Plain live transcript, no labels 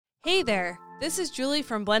Hey there, this is Julie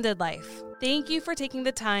from Blended Life. Thank you for taking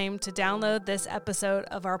the time to download this episode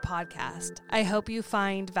of our podcast. I hope you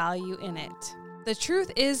find value in it. The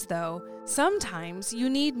truth is, though, sometimes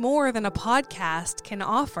you need more than a podcast can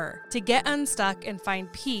offer to get unstuck and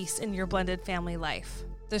find peace in your blended family life.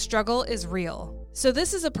 The struggle is real. So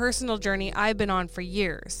this is a personal journey I've been on for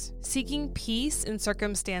years, seeking peace in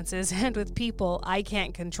circumstances and with people I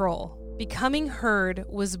can't control. Becoming Heard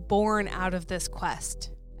was born out of this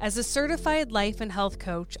quest. As a certified life and health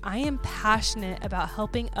coach, I am passionate about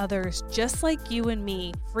helping others just like you and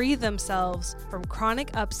me free themselves from chronic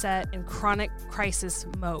upset and chronic crisis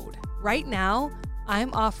mode. Right now,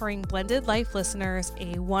 I'm offering Blended Life listeners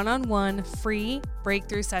a one-on-one free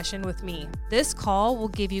breakthrough session with me. This call will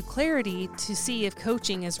give you clarity to see if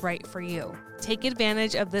coaching is right for you. Take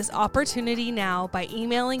advantage of this opportunity now by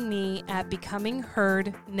emailing me at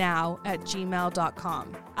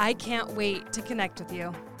becomingheardnow@gmail.com. I can't wait to connect with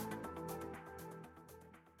you.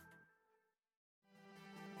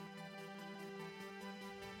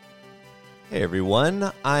 Hey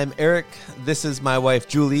everyone, I'm Eric. This is my wife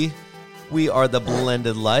Julie. We are the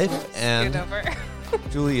Blended Life, and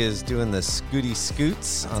Julie is doing the scooty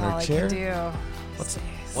scoots on her chair.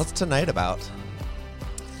 What's tonight about?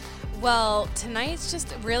 Well, tonight's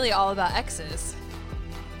just really all about X's.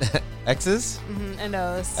 X's? Mm-hmm, and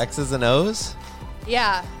O's. X's and O's?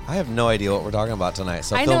 Yeah. I have no idea what we're talking about tonight,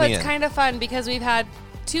 so I fill know me it's in. kind of fun because we've had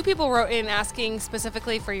two people wrote in asking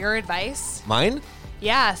specifically for your advice. Mine?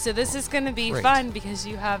 Yeah, so this is going to be Great. fun because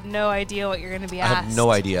you have no idea what you're going to be I asked. have no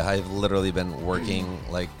idea. I've literally been working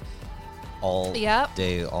like all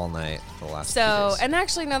day, all night for the last few days. And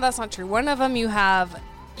actually, no, that's not true. One of them you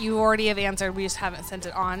already have answered. We just haven't sent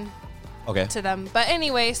it on to them. But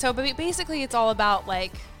anyway, so basically it's all about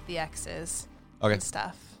like the X's and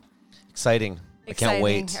stuff. Exciting. I can't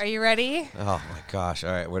wait. Are you ready? Oh my gosh.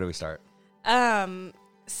 All right, where do we start?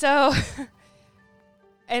 So...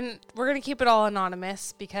 And we're going to keep it all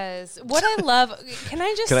anonymous because what I love, can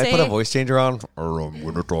I put a voice changer on? Or I'm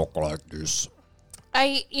going to talk like this.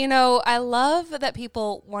 I love that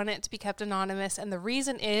people want it to be kept anonymous. And the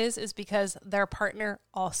reason is because their partner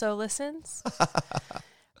also listens.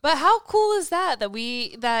 But how cool is that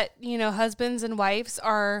husbands and wives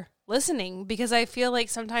are listening? Because I feel like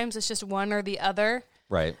sometimes it's just one or the other.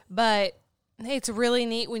 Right. But it's really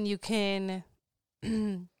neat when you can...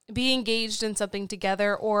 be engaged in something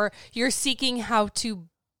together, or you're seeking how to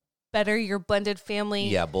better your blended family.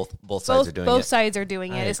 Yeah, both sides are doing it. Both sides are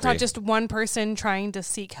doing it. I It's agree. not just one person trying to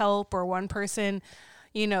seek help or one person,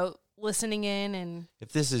 listening in. And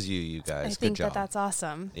if this is you guys, I good think job. that's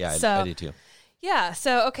awesome. Yeah, I do too. Yeah.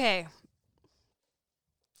 So, okay.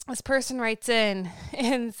 This person writes in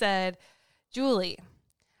and said, Julie,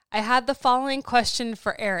 I had the following question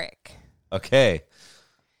for Eric. Okay.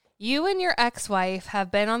 You and your ex-wife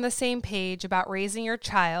have been on the same page about raising your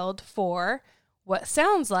child for what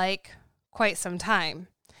sounds like quite some time.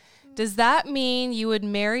 Does that mean you would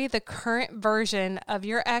marry the current version of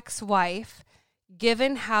your ex-wife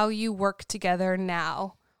given how you work together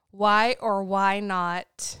now? Why or why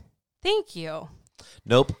not? Thank you.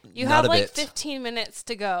 Nope. You not have a like bit. 15 minutes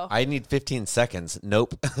to go. I need 15 seconds.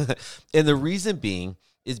 Nope. And the reason being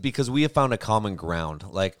is because we have found a common ground.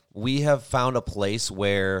 Like, we have found a place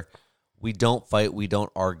where we don't fight, we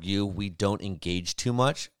don't argue, we don't engage too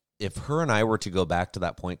much. If her and I were to go back to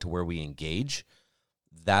that point to where we engage,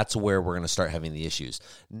 that's where we're going to start having the issues.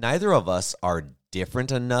 Neither of us are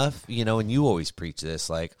different enough, and you always preach this,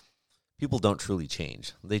 like, people don't truly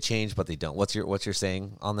change. They change, but they don't. What's your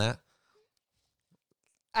saying on that?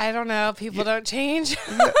 I don't know. People don't change.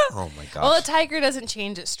 Oh, my gosh. Well, a tiger doesn't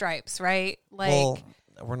change its stripes, right? Like,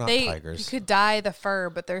 we're not tigers. You could dye the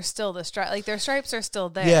fur, but there's still the stripe. Like, their stripes are still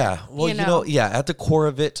there. Yeah. Well, at the core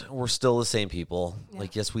of it, we're still the same people. Yeah.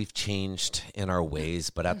 Like, yes, we've changed in our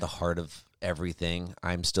ways, but at the heart of everything,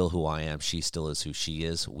 I'm still who I am. She still is who she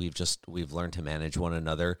is. We've learned to manage one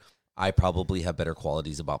another. I probably have better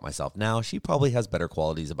qualities about myself now. She probably has better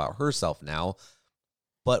qualities about herself now,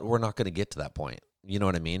 but we're not going to get to that point. You know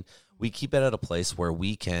what I mean? We keep it at a place where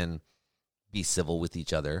we can be civil with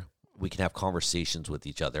each other. We can have conversations with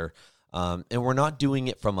each other. And we're not doing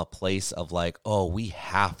it from a place of like, oh, we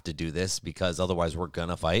have to do this because otherwise we're going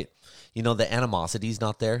to fight. The animosity is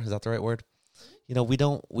not there. Is that the right word? We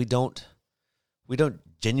don't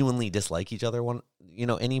genuinely dislike each other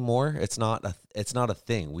anymore. It's not a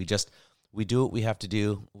thing. We do what we have to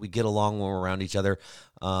do. We get along when we're around each other.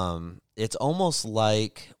 It's almost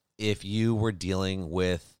like if you were dealing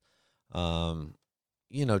with,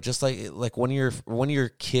 just like one of your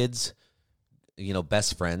kids,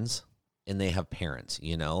 best friends, and they have parents,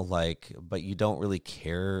 like, but you don't really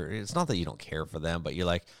care. It's not that you don't care for them, but you're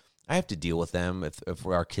like, I have to deal with them if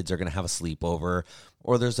our kids are going to have a sleepover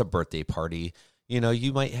or there's a birthday party. You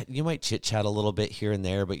might chit chat a little bit here and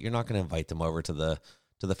there, but you're not going to invite them over to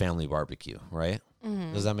the family barbecue, right?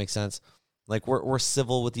 Mm-hmm. Does that make sense? Like we're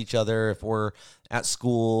civil with each other. If we're at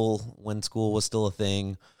school, when school was still a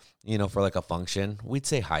thing, for like a function, we'd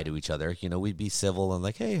say hi to each other. We'd be civil and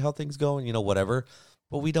like, hey, how things going? Whatever.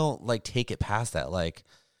 But we don't like take it past that, like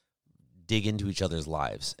dig into each other's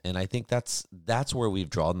lives. And I think that's where we've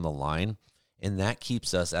drawn the line, and that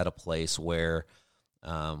keeps us at a place where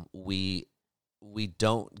we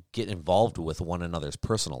don't get involved with one another's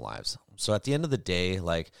personal lives. So at the end of the day,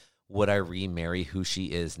 like, would I remarry who she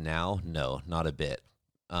is now? No, not a bit.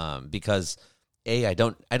 Because A, I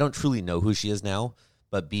don't truly know who she is now,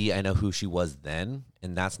 but B, I know who she was then,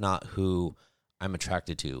 and that's not who I'm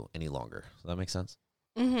attracted to any longer. Does that make sense?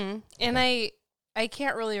 Mm-hmm. And I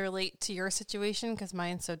can't really relate to your situation because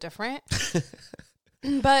mine's so different.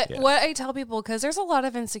 But yeah. What I tell people, because there's a lot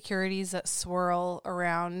of insecurities that swirl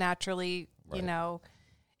around naturally, right.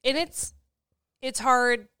 And it's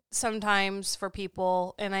hard sometimes for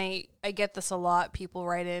people, and I get this a lot. People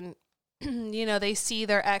write in, they see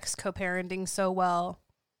their ex co-parenting so well,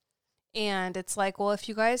 and it's like, well, if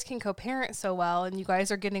you guys can co-parent so well and you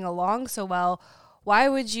guys are getting along so well, why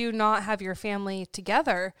would you not have your family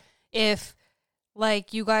together? If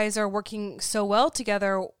like you guys are working so well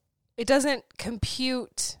together, it doesn't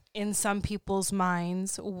compute in some people's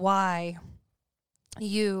minds why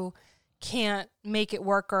you can't make it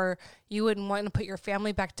work, or you wouldn't want to put your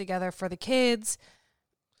family back together for the kids.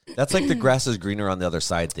 That's like the grass is greener on the other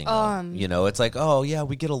side thing. It's like, oh yeah,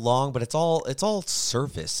 we get along, but it's all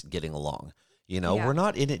surface getting along. Yeah. We're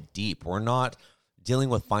not in it deep. We're not dealing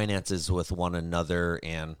with finances with one another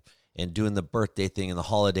and doing the birthday thing and the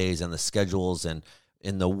holidays and the schedules and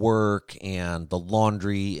in the work and the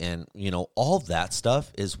laundry and, all that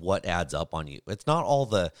stuff is what adds up on you. It's not all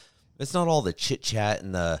the chit chat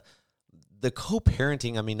and the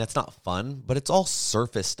co-parenting. I mean, that's not fun, but it's all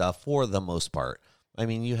surface stuff for the most part. I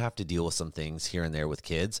mean, you have to deal with some things here and there with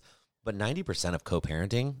kids, but 90% of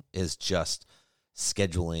co-parenting is just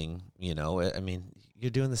scheduling, I mean, you're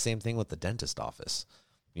doing the same thing with the dentist office.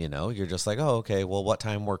 You're just like, oh, okay, well, what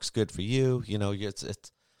time works good for you?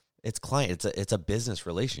 It's client. It's a business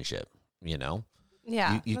relationship.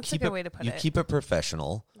 Yeah, that's a good way to put it. You keep it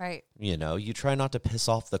professional, right? You try not to piss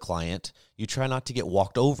off the client. You try not to get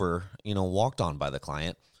walked on by the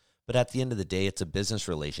client. But at the end of the day, it's a business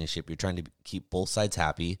relationship. You're trying to keep both sides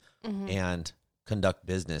happy and conduct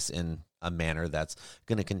business in a manner that's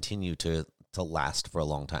going to continue to last for a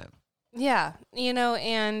long time. Yeah,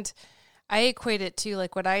 and I equate it to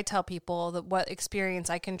like what I tell people, that what experience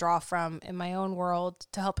I can draw from in my own world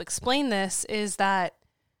to help explain this is that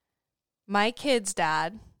my kid's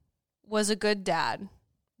dad was a good dad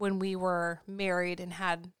when we were married and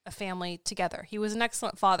had a family together. He was an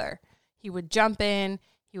excellent father. He would jump in.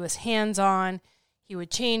 He was hands-on. He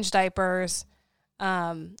would change diapers.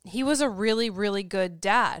 He was a really, really good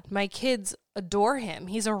dad. My kids adore him.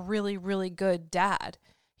 He's a really, really good dad.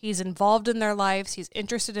 He's involved in their lives. He's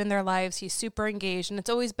interested in their lives. He's super engaged, and it's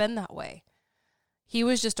always been that way. He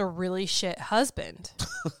was just a really shit husband.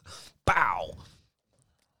 Bow.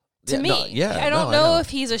 To me. I don't know if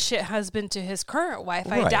he's a shit husband to his current wife.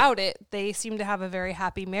 Right. I doubt it. They seem to have a very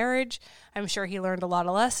happy marriage. I'm sure he learned a lot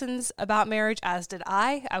of lessons about marriage, as did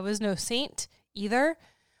I. I was no saint either.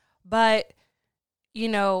 But,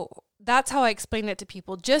 that's how I explain it to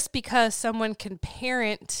people. Just because someone can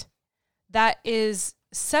parent, that is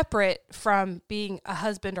separate from being a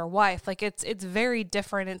husband or wife. Like it's very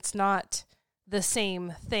different. It's not the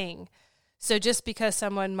same thing. So just because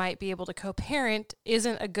someone might be able to co-parent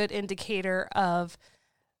isn't a good indicator of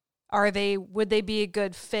would they be a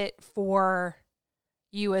good fit for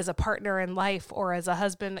you as a partner in life or as a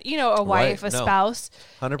husband, a wife, right. Spouse.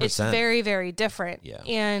 100%. It's very, very different. Yeah.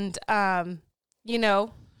 And,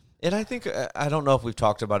 And I think, I don't know if we've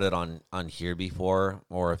talked about it on here before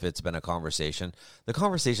or if it's been a conversation. The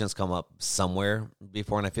conversation's come up somewhere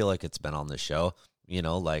before, and I feel like it's been on the show.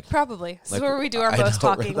 Probably. This is where we do our most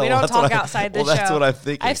talking. We don't talk outside the show. That's what I'm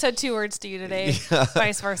thinking. I've said 2 words to you today,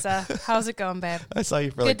 vice versa. How's it going, babe? I saw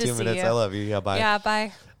you for like 2 minutes. I love you. Yeah, bye. Yeah,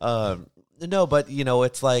 bye. No, but,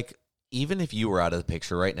 it's like, even if you were out of the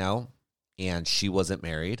picture right now and she wasn't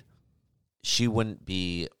married, she wouldn't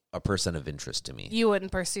be a person of interest to me. You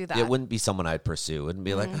wouldn't pursue that. It wouldn't be someone I'd pursue. It wouldn't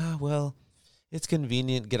be like, well, it's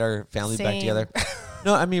convenient, get our family back together.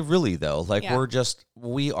 No, I mean, really, though. Like,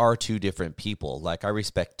 we are 2 different people. Like, I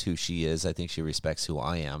respect who she is. I think she respects who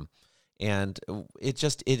I am. And it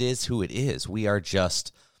is who it is.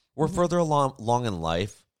 We're further along in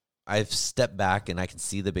life. I've stepped back and I can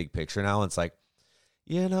see the big picture now. And it's like,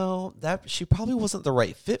 that she probably wasn't the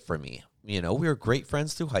right fit for me. We were great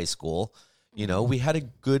friends through high school. We had a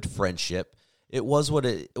good friendship. It was what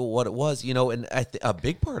it was, and a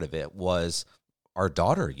big part of it was our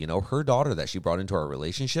daughter, her daughter that she brought into our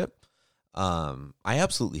relationship. I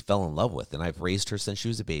absolutely fell in love with, and I've raised her since she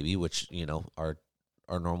was a baby, which, our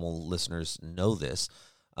normal listeners know this.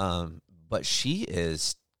 But she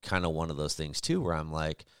is kind of one of those things too, where I'm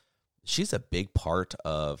like, she's a big part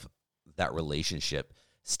of that relationship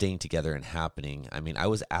staying together and happening. I mean, I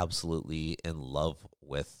was absolutely in love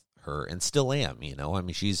with her and still am, I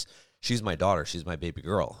mean, she's my daughter. She's my baby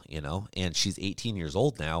girl, and she's 18 years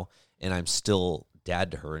old now, and I'm still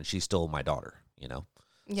dad to her, and she's still my daughter,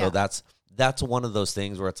 Yeah. So that's one of those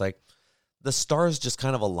things where it's like the stars just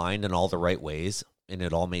kind of aligned in all the right ways, and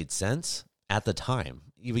it all made sense at the time.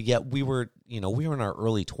 Yet we were in our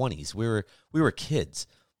early 20s. We were kids.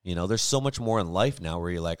 There's so much more in life now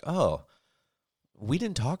where you're like, oh, we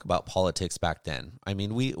didn't talk about politics back then. I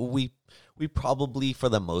mean, we probably for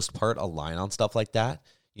the most part align on stuff like that,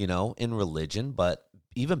 in religion. But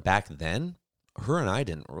even back then, her and I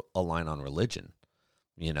didn't align on religion.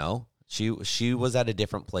 She was at a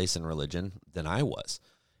different place in religion than I was.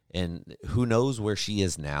 And who knows where she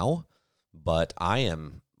is now, but I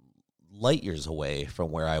am light years away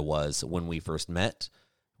from where I was when we first met,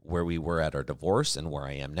 where we were at our divorce, and where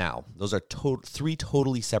I am now. Those are three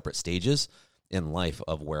totally separate stages in life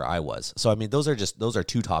of where I was. So, I mean, those are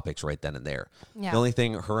two topics right then and there. Yeah. The only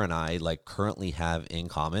thing her and I currently have in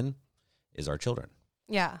common is our children.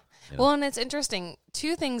 Yeah. Well, and it's interesting.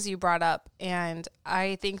 Two things you brought up, and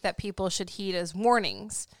I think that people should heed as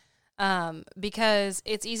warnings, because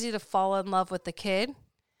it's easy to fall in love with the kid.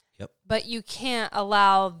 Yep. But you can't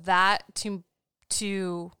allow that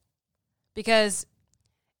to because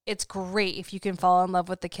it's great if you can fall in love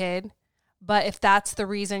with the kid, but if that's the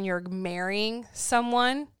reason you're marrying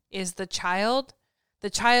someone is the child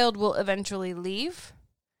will eventually leave.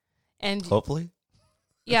 And hopefully.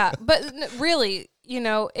 Yeah, but really,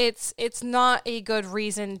 it's not a good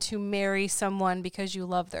reason to marry someone because you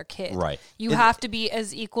love their kid. Right. You have to be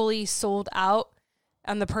as equally sold out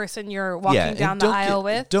on the person you're walking down the aisle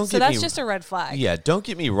with. So that's just a red flag. Yeah, don't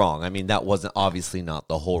get me wrong. I mean, that wasn't obviously not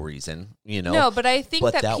the whole reason, No, but I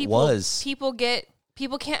think that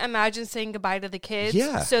people can't imagine saying goodbye to the kids.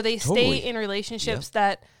 Yeah, so they stay in relationships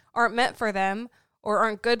that aren't meant for them or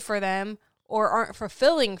aren't good for them or aren't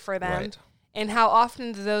fulfilling for them. Right. And how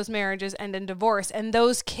often do those marriages end in divorce? And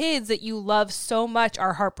those kids that you love so much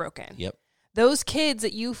are heartbroken. Yep. Those kids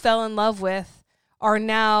that you fell in love with are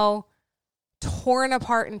now torn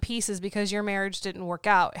apart in pieces because your marriage didn't work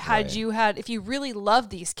out. If you really love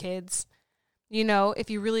these kids, if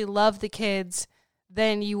you really love the kids,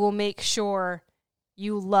 then you will make sure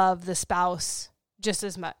you love the spouse just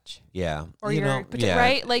as much. Yeah. Or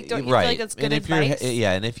right? Like, don't you feel like that's good advice?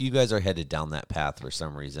 And if you guys are headed down that path for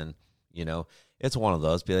some reason, it's one of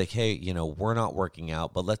those, be like, hey, we're not working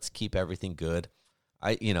out, but let's keep everything good.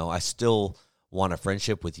 I still want a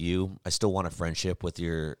friendship with you. I still want a friendship with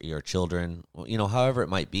your children, however it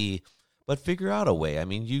might be, but figure out a way. I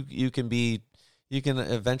mean, you can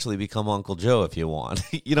eventually become Uncle Joe if you want.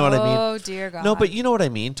 You know what I mean? Oh, dear God. No, but you know what I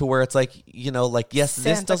mean? To where it's like, yes, Santa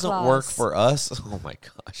this doesn't Claus. work for us. Oh my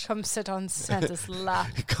gosh. Come sit on Santa's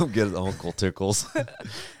lap. Come get Uncle Tickles.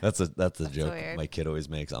 That's a joke weird. my kid always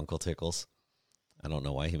makes, Uncle Tickles. I don't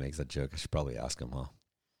know why he makes that joke. I should probably ask him, huh?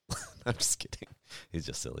 I'm just kidding. He's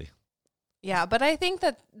just silly. Yeah, but I think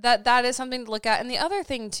that is something to look at. And the other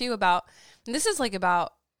thing too about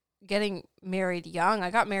getting married young.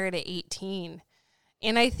 I got married at 18.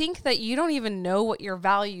 And I think that you don't even know what your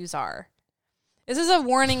values are. This is a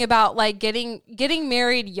warning about getting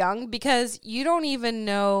married young, because you don't even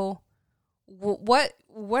know what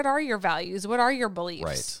are your values, what are your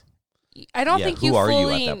beliefs. Right. I don't think you fully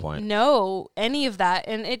fully at that point? know any of that,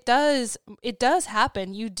 and it does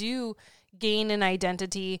happen. You do gain an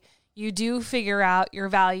identity. You do figure out your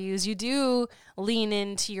values. You do lean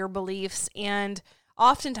into your beliefs, and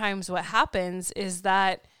oftentimes what happens is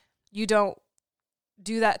that you don't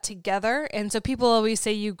do that together, and so people always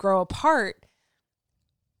say you grow apart.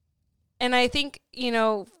 And I think,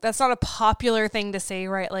 that's not a popular thing to say,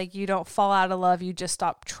 right? Like, you don't fall out of love, you just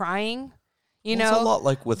stop trying. It's a lot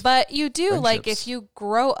like with but you do, friendships. if you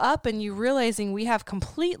grow up and you realizing we have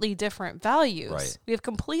completely different values. Right. We have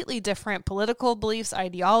completely different political beliefs,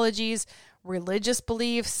 ideologies, religious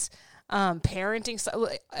beliefs, parenting,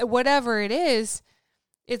 whatever it is,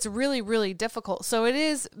 it's really, really difficult. So it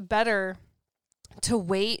is better to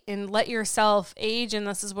wait and let yourself age. And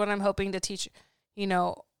this is what I'm hoping to teach,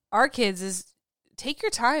 our kids is take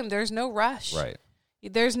your time. There's no rush. Right.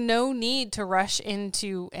 There's no need to rush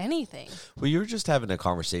into anything. Well, you were just having a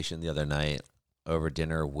conversation the other night over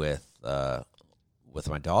dinner with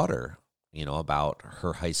my daughter, about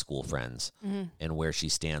her high school friends and where she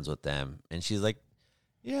stands with them. And she's like,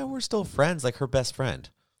 yeah, we're still friends, like her best friend.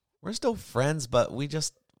 We're still friends, but we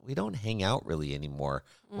don't hang out really anymore.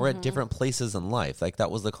 We're at different places in life. Like, that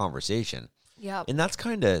was the conversation. Yeah. And that's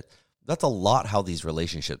a lot how these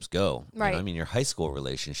relationships go. Right. Your high school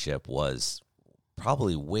relationship was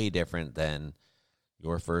probably way different than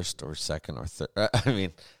your first or second or third.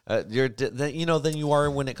 Than you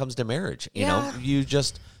are when it comes to marriage.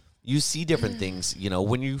 You see different things.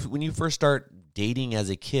 When you first start dating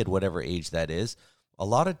as a kid, whatever age that is, a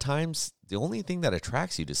lot of times the only thing that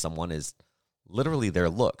attracts you to someone is literally their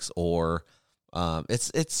looks, or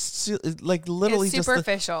it's like literally it's just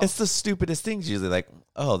superficial. It's the stupidest things usually, like,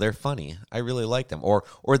 oh, they're funny, I really like them, or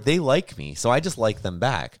they like me, so I just like them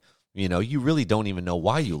back. You really don't even know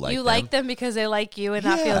why you like them. You like them because they like you, and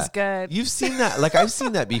that feels good. You've seen that. Like, I've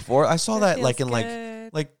seen that before. I saw that like in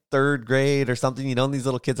good. like third grade or something. And these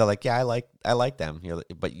little kids are like, yeah, I like them.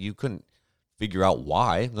 But you couldn't figure out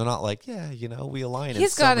why. They're not like, yeah, we align.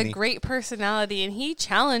 He's got a great personality, and he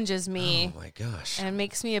challenges me. Oh my gosh. And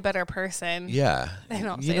makes me a better person. Yeah. They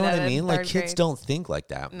don't you say know that what I mean? in Like, third kids grade. don't think like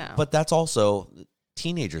that. No. But that's also,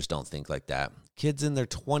 teenagers don't think like that. Kids in their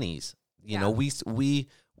 20s,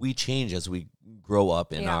 we change as we grow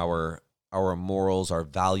up in our morals, our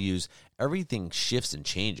values. Everything shifts and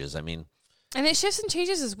changes. And it shifts and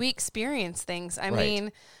changes as we experience things.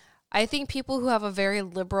 Right. I think people who have a very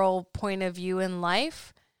liberal point of view in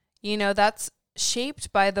life, that's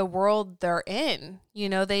shaped by the world they're in.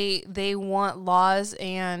 They want laws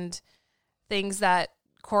and things that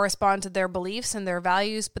correspond to their beliefs and their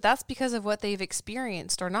values, but that's because of what they've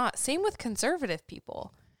experienced or not. Same with conservative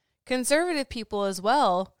people. Conservative people as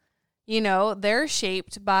well, they're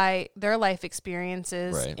shaped by their life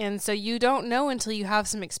experiences. Right. And so you don't know until you have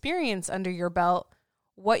some experience under your belt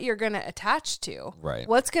what you're going to attach to. Right.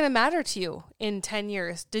 What's going to matter to you in 10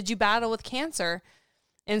 years? Did you battle with cancer?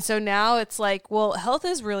 And so now it's like, well, health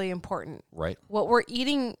is really important. Right. What we're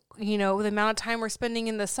eating, the amount of time we're spending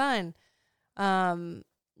in the sun,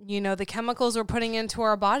 the chemicals we're putting into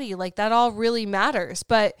our body, like, that all really matters.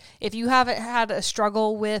 But if you haven't had a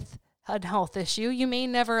struggle with a health issue, you may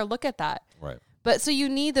never look at that. Right. But so you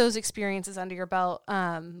need those experiences under your belt.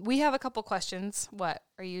 We have a couple questions. What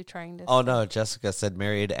are you trying to say? Oh, no. Jessica said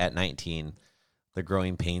married at 19. The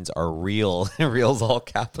growing pains are real. Real's all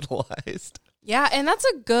capitalized. Yeah, and that's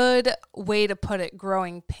a good way to put it,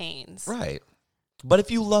 growing pains. Right. But if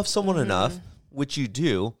you love someone enough, which you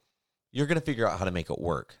do, you're going to figure out how to make it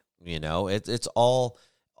work. It's all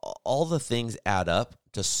the things add up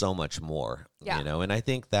to so much more, and I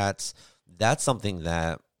think that's something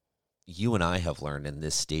that you and I have learned in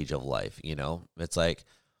this stage of life. It's like,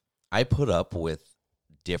 I put up with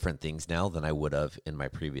different things now than I would have in my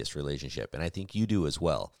previous relationship. And I think you do as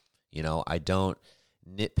well. I don't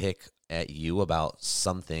nitpick at you about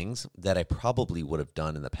some things that I probably would have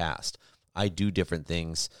done in the past. I do different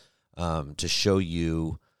things to show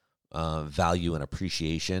you value and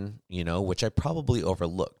appreciation, which I probably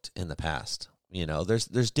overlooked in the past.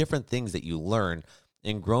 There's different things that you learn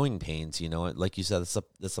in growing pains, like you said,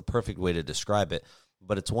 that's a perfect way to describe it.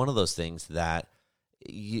 But it's one of those things that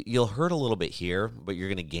you'll hurt a little bit here, but you're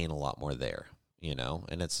going to gain a lot more there,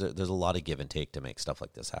 and there's a lot of give and take to make stuff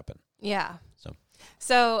like this happen. Yeah.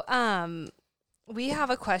 So, we have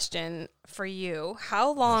a question for you.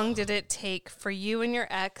 How long did it take for you and your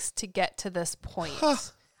ex to get to this point?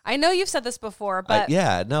 I know you've said this before, but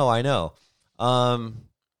I know.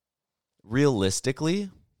 Realistically,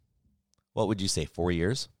 what would you say, 4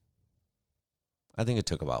 years? I think it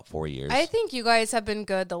took about 4 years. I think you guys have been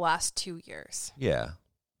good the last 2 years. Yeah.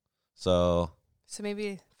 So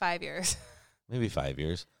maybe 5 years. Maybe 5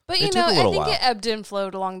 years. But, I think it ebbed and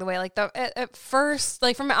flowed along the way. Like, at first,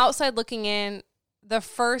 like, from outside looking in, the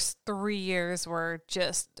first 3 years were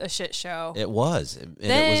just a shit show. It was. And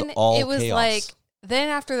it was all chaos. Like, then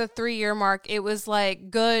after the 3-year mark, it was,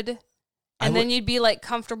 like, good. And then you'd be, like,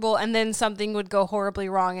 comfortable, and then something would go horribly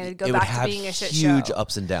wrong, and it'd go back to being a shit show. Huge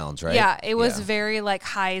ups and downs, right? Yeah, it was very, like,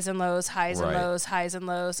 highs and lows, highs and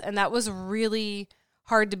lows. And that was really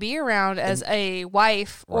hard to be around as a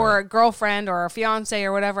wife or a girlfriend or a fiance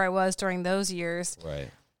or whatever I was during those years. Right.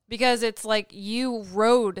 Because it's like you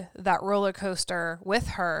rode that roller coaster with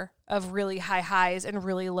her of really high highs and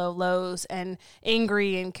really low lows, and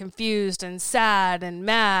angry and confused and sad and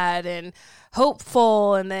mad and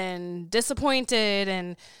hopeful and then disappointed.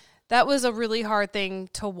 And that was a really hard thing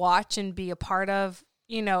to watch and be a part of,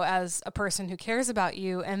 you know, as a person who cares about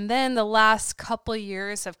you. And then the last couple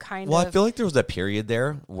years have Well, I feel like there was a period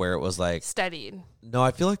there where it was like steadied. No,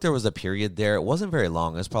 I feel like there was a period there. It wasn't very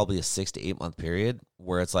long. It was probably a 6 to 8 month period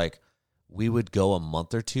where it's like we would go a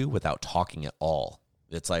month or two without talking at all.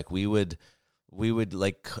 It's like we would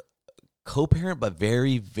like co-parent, but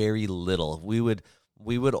very, very little. We would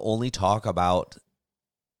only talk about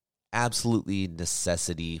absolutely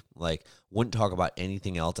necessity, like wouldn't talk about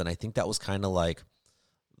anything else. And I think that was kind of like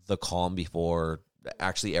the calm before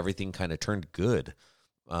actually everything kind of turned good.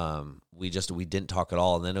 We didn't talk at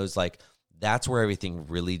all. And then it was like, that's where everything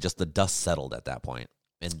really just the dust settled at that point.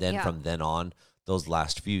 And then from then on, those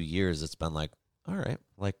last few years, it's been like, all right,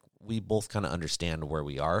 like we both kind of understand where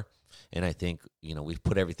we are. And I think, you know, we've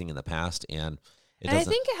put everything in the past, and I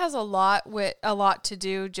think it has a lot to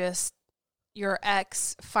do just your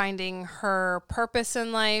ex finding her purpose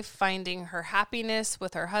in life, finding her happiness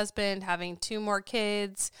with her husband, having 2 more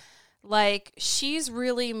kids. Like, she's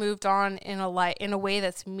really moved on in a way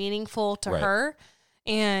that's meaningful to her,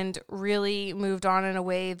 and really moved on in a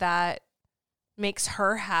way that makes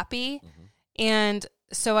her happy. Mm-hmm. And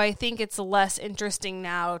so I think it's less interesting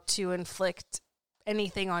now to inflict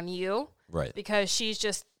anything on you. Right. Because she's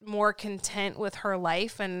just more content with her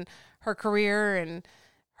life and her career and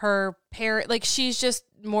her parent. Like, she's just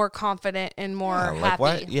more confident and more happy.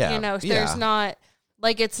 What? Yeah. You know, there's not,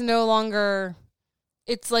 like, it's no longer,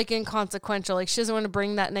 it's like inconsequential. Like, she doesn't want to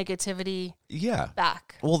bring that negativity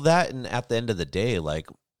back. Well, that, and at the end of the day, like,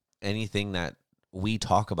 anything that we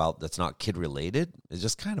talk about that's not kid related is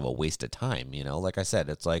just kind of a waste of time, you know? Like I said,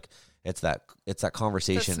 it's like, it's that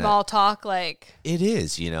conversation. The small talk, like. It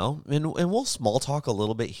is, you know? And we'll small talk a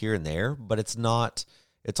little bit here and there, but it's not,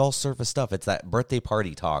 it's all surface stuff. It's that birthday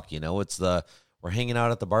party talk, you know? It's we're hanging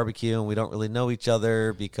out at the barbecue and we don't really know each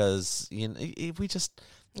other because, you know,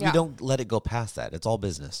 we don't let it go past that. It's all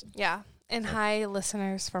business. Yeah. And hi,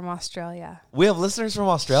 listeners from Australia. We have listeners from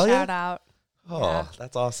Australia? Shout out. Oh,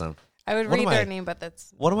 That's awesome. I would read their name, but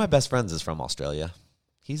that's... One of my best friends is from Australia.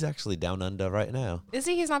 He's actually down under right now. Is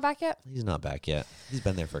he? He's not back yet? He's not back yet. He's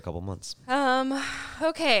been there for a couple months.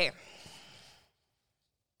 Okay.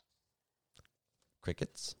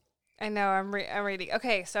 Crickets? I know, I'm reading.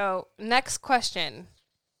 Okay, so next question.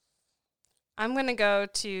 I'm going to go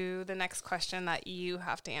to the next question that you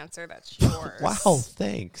have to answer. That's yours. Wow,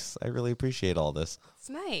 thanks. I really appreciate all this. It's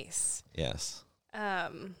nice. Yes.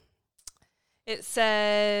 It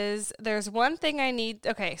says, there's one thing I need.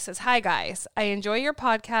 Okay, it says, hi, guys. I enjoy your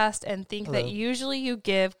podcast and think that usually you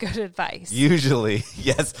give good advice. Usually.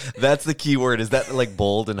 Yes, that's the key word. Is that like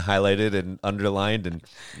bold and highlighted and underlined? And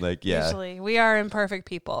like, yeah. Usually. We are imperfect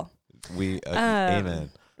people.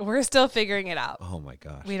 Amen. We're still figuring it out. Oh, my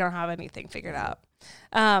gosh. We don't have anything figured out.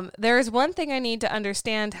 There is one thing I need to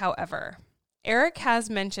understand, however. Eric has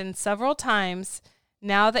mentioned several times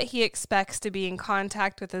now that he expects to be in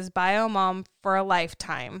contact with his bio mom for a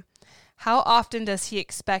lifetime. How often does he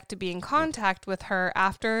expect to be in contact with her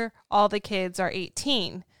after all the kids are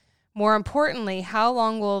 18? More importantly, how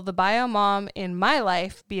long will the bio mom in my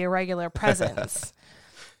life be a regular presence?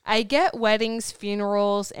 I get weddings,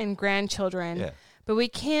 funerals, and grandchildren, but we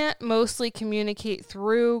can't mostly communicate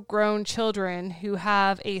through grown children who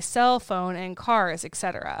have a cell phone and cars,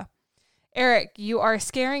 etc. Eric, you are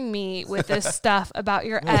scaring me with this stuff about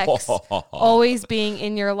your ex always being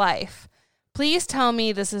in your life. Please tell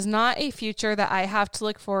me this is not a future that I have to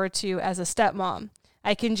look forward to as a stepmom.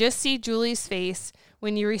 I can just see Julie's face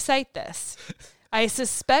when you recite this. I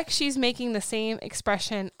suspect she's making the same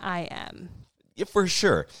expression I am. Yeah, for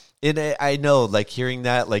sure. And I know, like, hearing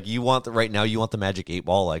that, like, right now you want the magic 8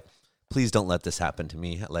 ball, like, please don't let this happen to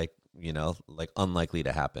me. Like, you know, like, unlikely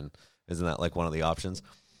to happen. Isn't that like one of the options?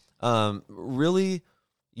 Really,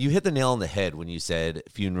 you hit the nail on the head when you said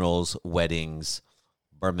funerals, weddings,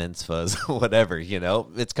 bar mitzvahs, whatever, you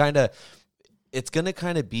know. It's going to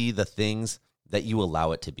kind of be the things that you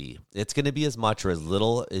allow it to be. It's going to be as much or as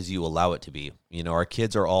little as you allow it to be. You know, our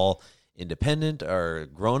kids are all independent, are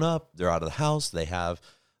grown up, they're out of the house, they have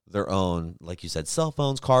their own, like you said, cell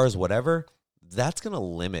phones, cars, whatever. That's going to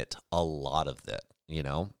limit a lot of that, you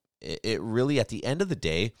know. It really, at the end of the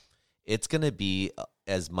day, it's going to be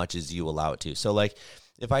as much as you allow it to. So, like,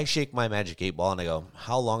 if I shake my magic 8 ball and I go,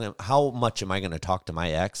 how much am I going to talk to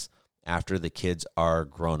my ex after the kids are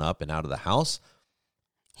grown up and out of the house?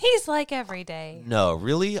 He's like every day. No,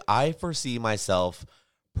 really, I foresee myself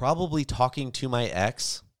probably talking to my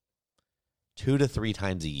ex 2 to 3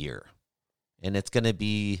 times a year. And it's going to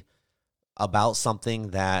be about something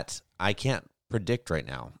that I can't predict right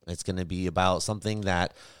now. It's going to be about something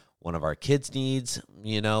that one of our kids needs.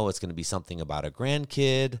 It's going to be something about a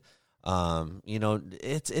grandkid.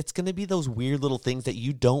 It's going to be those weird little things that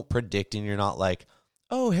you don't predict, and you're not like,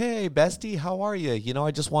 oh, hey, bestie, how are you?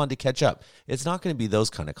 I just wanted to catch up. It's not going to be those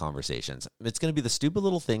kind of conversations. It's going to be the stupid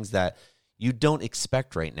little things that you don't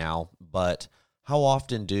expect right now. But how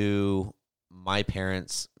often do my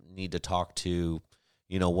parents need to talk to,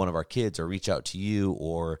 one of our kids, or reach out to you,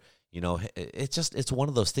 or, it's one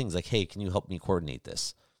of those things like, hey, can you help me coordinate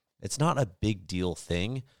this? It's not a big deal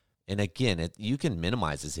thing. And again, you can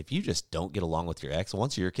minimize this. If you just don't get along with your ex,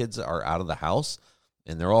 once your kids are out of the house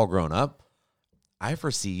and they're all grown up, I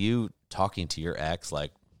foresee you talking to your ex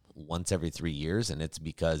like once every 3 years, and it's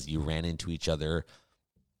because you ran into each other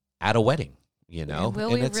at a wedding, And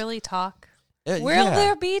will we really talk? Will yeah.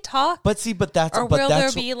 there be talk? But that's... Or will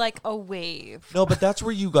there be like a wave? No, but that's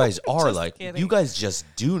where you guys are. Like, kidding. You guys just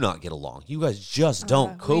do not get along. You guys just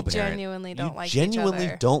don't co-parent. We genuinely don't like each other.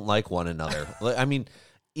 Genuinely don't like one another. I mean,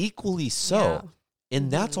 equally so. Yeah.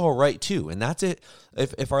 And that's all right too. And that's it.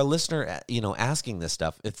 If our listener, asking this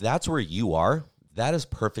stuff, if that's where you are, that is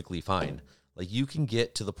perfectly fine. Like, you can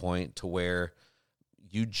get to the point to where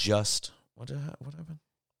you just... What happened?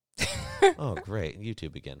 Oh, great.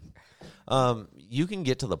 YouTube again. You can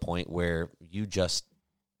get to the point where you just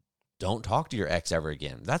don't talk to your ex ever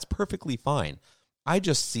again. That's perfectly fine. I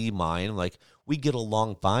just see mine, like, we get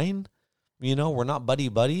along fine. We're not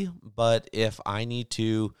buddy-buddy, but if I need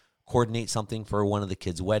to coordinate something for one of the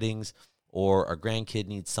kids' weddings, or a grandkid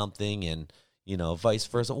needs something, and, vice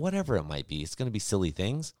versa, whatever it might be, it's going to be silly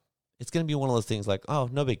things. It's going to be one of those things like, oh,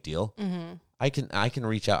 no big deal. Mm-hmm. I can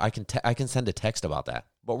reach out. I can send a text about that.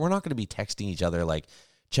 But we're not going to be texting each other, like,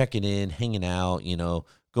 checking in, hanging out,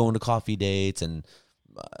 going to coffee dates and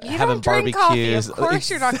having barbecues. Coffee. Of course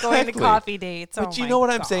You're not going to coffee dates. But you know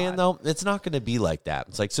what I'm saying, though? It's not going to be like that.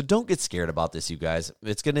 It's like, so don't get scared about this, you guys.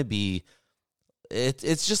 It's going to be,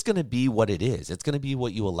 it's just going to be what it is. It's going to be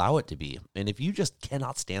what you allow it to be. And if you just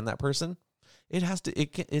cannot stand that person,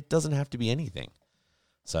 it doesn't have to be anything.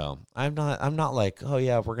 So I'm not like, oh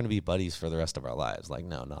yeah, we're going to be buddies for the rest of our lives. Like,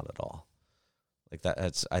 no, not at all. Like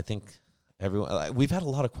that. I think everyone, we've had a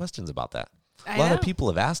lot of questions about that. A lot of people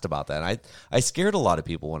have asked about that. I scared a lot of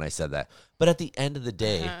people when I said that. But at the end of the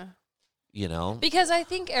day, because I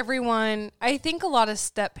think a lot of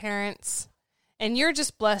step parents, and you're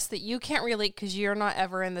just blessed that you can't relate because you're not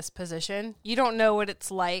ever in this position. You don't know what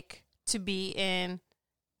it's like to be in,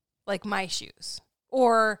 like, my shoes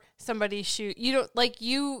or somebody's shoe. You don't, like,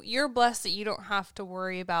 you're blessed that you don't have to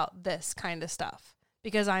worry about this kind of stuff.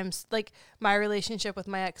 Because I'm, like, my relationship with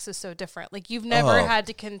my ex is so different. Like, you've never had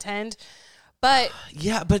to contend. But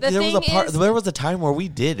yeah, but there was a time where we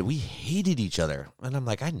hated each other. And I'm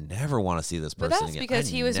like, I never want to see this person again. But that's because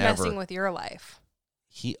he was messing with your life.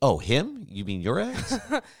 Him? You mean your ex?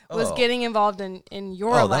 Was getting involved in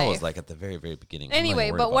your life. Oh, that was like at the very, very beginning.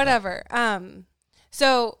 Anyway, but whatever.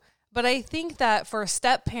 But I think that for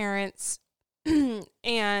step parents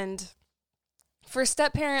and for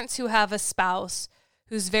step parents who have a spouse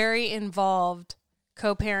who's very involved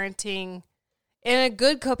co-parenting, in a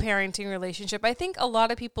good co-parenting relationship, I think a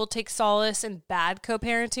lot of people take solace in bad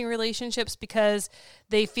co-parenting relationships because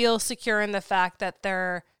they feel secure in the fact that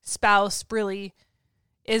their spouse really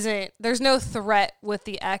isn't, there's no threat with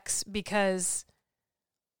the ex, because,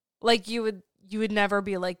 like, you would never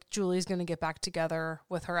be like, Julie's going to get back together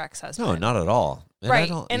with her ex-husband. No, not at all. And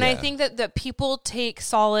right. I think that people take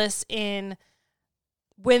solace in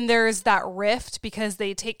when there's that rift, because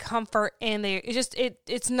they take comfort and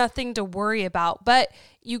it's nothing to worry about. But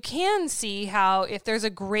you can see how if there's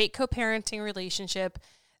a great co-parenting relationship,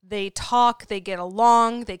 they talk, they get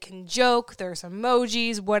along, they can joke, there's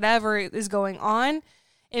emojis, whatever is going on.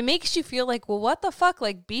 It makes you feel like, well, what the fuck?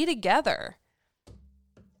 Like, be together.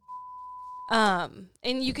 And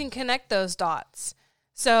you can connect those dots.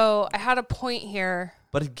 So I had a point here.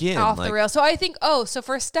 But again, off the rail. So I think, so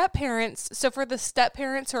for the step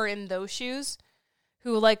parents who are in those shoes,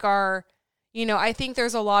 who like are, I think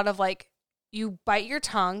there's a lot of like, you bite your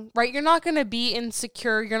tongue, right? You're not going to be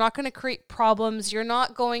insecure. You're not going to create problems. You're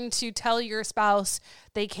not going to tell your spouse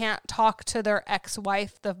they can't talk to their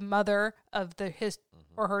ex-wife, the mother of his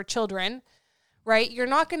or her children, right? You're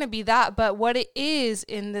not going to be that. But what it is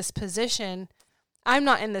in this position, I'm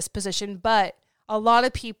not in this position, but a lot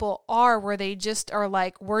of people are, where they just are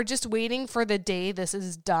like, we're just waiting for the day this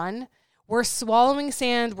is done. We're swallowing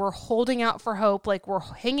sand. We're holding out for hope. Like, we're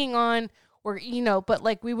hanging on. But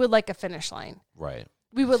like, we would like a finish line. Right.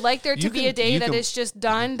 we would like there to be a day that is just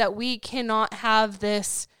done, that we cannot have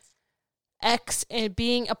this ex and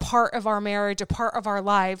being a part of our marriage, a part of our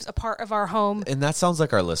lives, a part of our home. And that sounds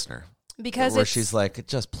like our listener. Because where she's like,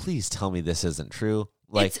 just please tell me this isn't true.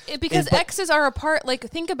 Like, because exes are a part, like,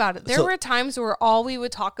 think about it. There were times where all we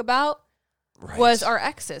would talk about was our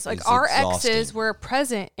exes. Like, our exes were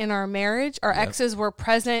present in our marriage. Our exes were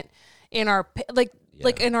present in our,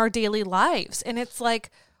 like in our daily lives. And it's like,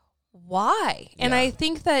 why? And I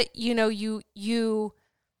think that, you know, you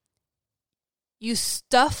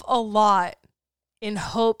stuff a lot in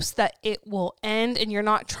hopes that it will end, and you're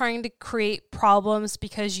not trying to create problems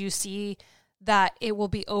because you see that it will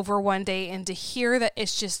be over one day, and to hear that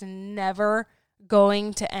it's just never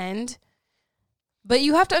going to end. But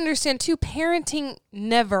you have to understand too, parenting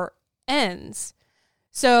never ends.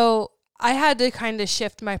 So I had to kind of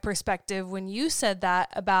shift my perspective when you said that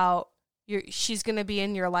about she's going to be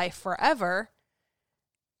in your life forever.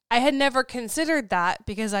 I had never considered that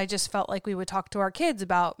because I just felt like we would talk to our kids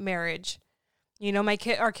about marriage. You know,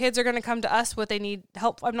 our kids are going to come to us what they need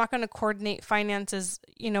help. I'm not going to coordinate finances.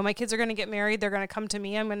 You know, my kids are going to get married. They're going to come to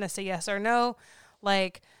me. I'm going to say yes or no.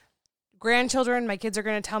 Like grandchildren, my kids are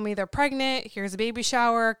going to tell me they're pregnant. Here's a baby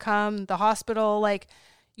shower, come the hospital. Like,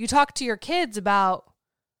 you talk to your kids about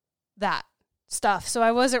that stuff. So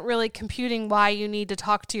I wasn't really computing why you need to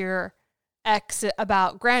talk to your ex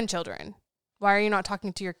about grandchildren. Why are you not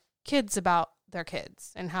talking to your kids about their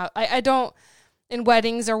kids and how I don't in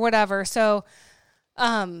weddings or whatever. So,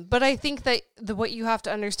 but I think that what you have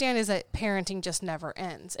to understand is that parenting just never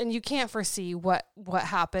ends, and you can't foresee what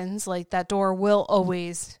happens. Like, that door will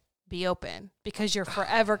always be open because you're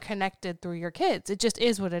forever connected through your kids. It just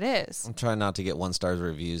is what it is. I'm trying not to get 1-star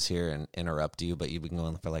reviews here and interrupt you, but you've been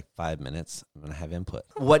going for like 5 minutes. I'm going to have input.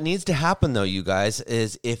 What needs to happen though, you guys,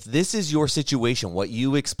 is if this is your situation, what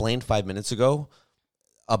you explained 5 minutes ago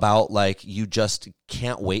about like, you just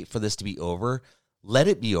can't wait for this to be over, let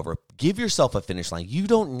it be over. Give yourself a finish line. You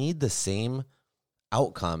don't need the same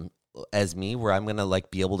outcome as me where I'm going to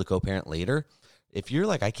like be able to co-parent later. If you're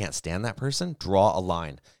like, I can't stand that person, draw a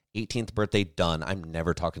line. 18th birthday, done. I'm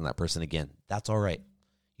never talking to that person again. That's all right.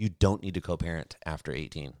 You don't need to co-parent after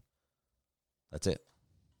 18. That's it.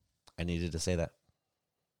 I needed to say that.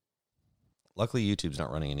 Luckily, YouTube's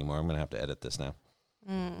not running anymore. I'm going to have to edit this now.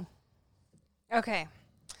 Okay.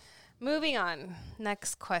 Moving on.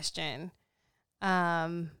 Next question.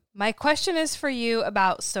 My question is for you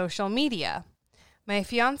about social media. My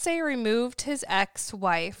fiance removed his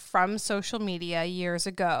ex-wife from social media years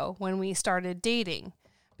ago when we started dating,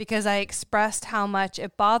 because I expressed how much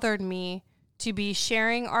it bothered me to be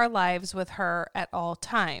sharing our lives with her at all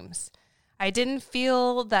times. I didn't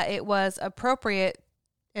feel that it was appropriate,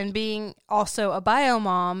 and being also a bio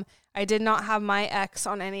mom, I did not have my ex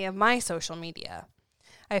on any of my social media.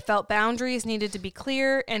 I felt boundaries needed to be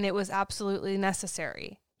clear, and it was absolutely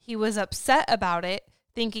necessary. He was upset about it,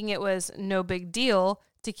 thinking it was no big deal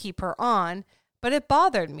to keep her on, but it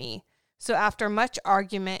bothered me. So after much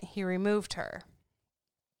argument, he removed her.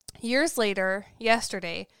 Years later,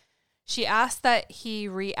 yesterday, she asked that he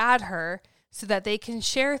re-add her so that they can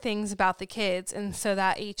share things about the kids and so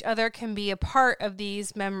that each other can be a part of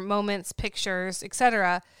these moments, pictures,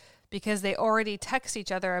 etc., because they already text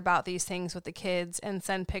each other about these things with the kids and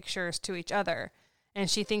send pictures to each other, and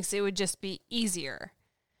she thinks it would just be easier.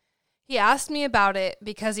 He asked me about it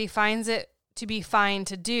because he finds it to be fine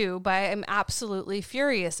to do, but I am absolutely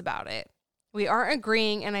furious about it. We aren't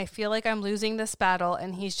agreeing, and I feel like I'm losing this battle,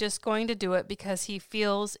 and he's just going to do it because he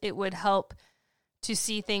feels it would help to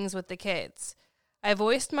see things with the kids. I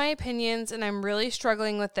voiced my opinions, and I'm really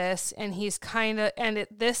struggling with this, and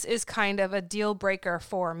this is kind of a deal breaker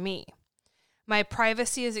for me. My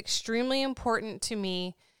privacy is extremely important to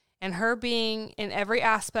me, and her being in every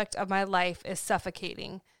aspect of my life is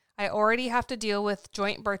suffocating. I already have to deal with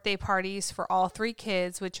joint birthday parties for all 3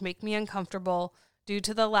 kids, which make me uncomfortable due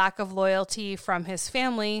to the lack of loyalty from his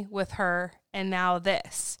family with her, and now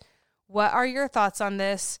this. What are your thoughts on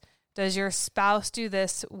this? Does your spouse do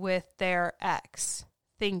this with their ex?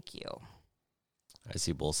 Thank you. I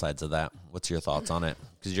see both sides of that. What's your thoughts on it?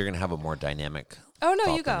 Because you're going to have a more dynamic. Oh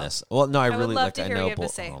no, you go. This. Well, no, I really would love like. to hear I know what you have both.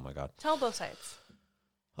 to say. Oh my god. Tell both sides.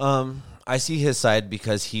 I see his side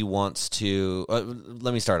because he wants to.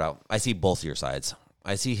 Let me start out. I see both your sides.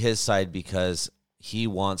 I see his side because he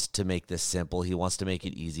wants to make this simple. He wants to make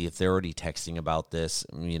it easy. If they're already texting about this,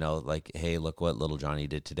 you know, like, hey, look what little Johnny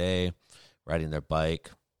did today, riding their bike.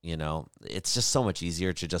 You know, it's just so much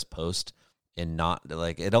easier to just post and not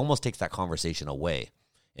like it almost takes that conversation away.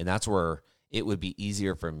 And that's where it would be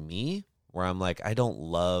easier for me, where I'm like, I don't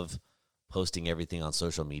love posting everything on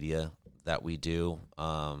social media that we do.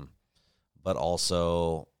 But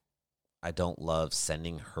also, I don't love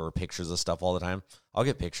sending her pictures of stuff all the time. I'll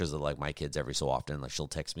get pictures of like my kids every so often. Like she'll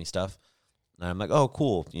text me stuff, and I'm like, oh,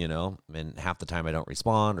 cool, you know. And half the time I don't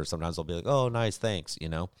respond, or sometimes I'll be like, oh, nice, thanks, you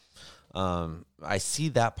know. I see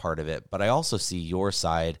that part of it, but I also see your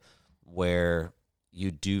side where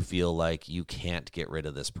you do feel like you can't get rid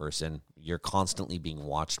of this person. You're constantly being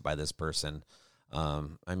watched by this person.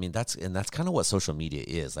 I mean, that's kind of what social media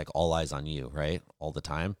is, like all eyes on you, right? All the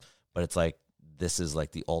time. But it's like, this is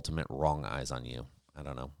like the ultimate wrong eyes on you. I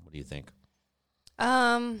don't know. What do you think?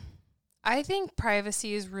 I think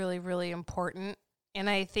privacy is really, really important. And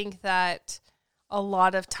I think that a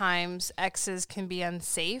lot of times exes can be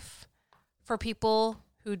unsafe for people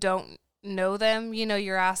who don't know them. You know,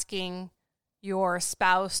 you're asking your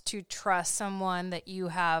spouse to trust someone that you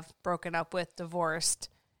have broken up with, divorced,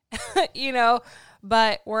 you know,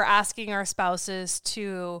 but we're asking our spouses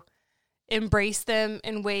to embrace them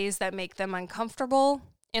in ways that make them uncomfortable.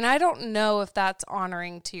 And I don't know if that's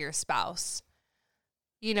honoring to your spouse,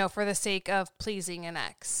 you know, for the sake of pleasing an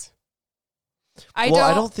ex. I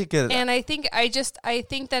don't think it, and I think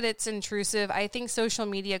that it's intrusive. I think social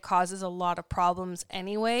media causes a lot of problems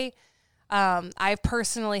anyway. I've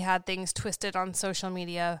personally had things twisted on social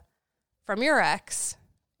media from your ex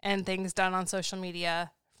and things done on social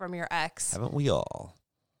media from your ex. Haven't we all?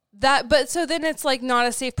 But so then it's like not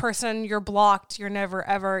a safe person. You're blocked. You're never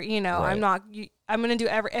ever, you know, right. I'm going to do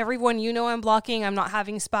everyone, you know, I'm blocking. I'm not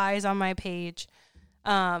having spies on my page.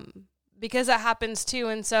 Because that happens too.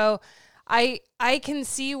 And so I can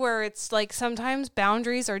see where it's like sometimes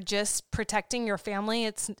boundaries are just protecting your family.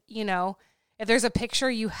 It's, you know, if there's a picture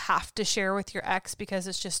you have to share with your ex because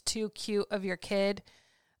it's just too cute of your kid,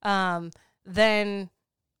 then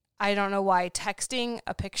I don't know why texting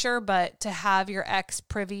a picture, but to have your ex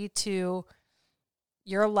privy to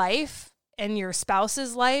your life and your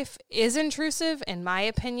spouse's life is intrusive, in my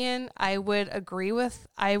opinion. I would agree with,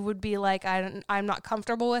 I would be like, I'm not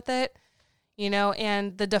comfortable with it, you know,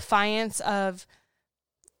 and the defiance of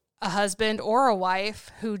a husband or a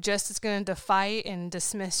wife who just is going to defy and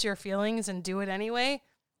dismiss your feelings and do it anyway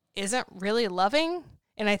isn't really loving.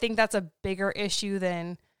 And I think that's a bigger issue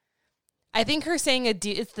than, I think her saying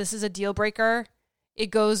this is a deal breaker,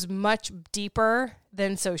 it goes much deeper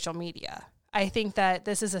than social media. I think that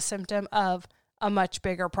this is a symptom of a much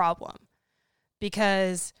bigger problem,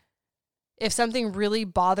 because if something really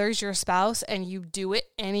bothers your spouse and you do it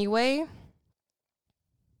anyway,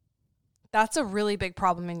 that's a really big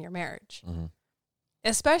problem in your marriage. Mm-hmm.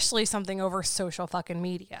 Especially something over social fucking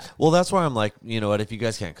media. Well, that's why I'm like, you know what, if you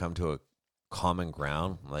guys can't come to a common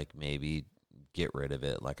ground, like maybe get rid of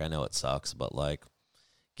it. Like, I know it sucks, but like,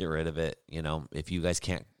 get rid of it. You know, if you guys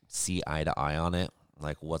can't see eye to eye on it,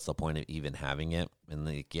 like, what's the point of even having it? And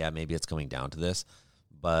like, yeah, maybe it's coming down to this,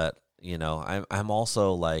 but you know, I'm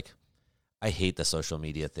also like, I hate the social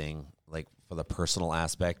media thing, like for the personal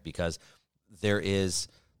aspect, because there's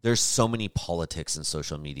so many politics in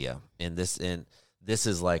social media, and this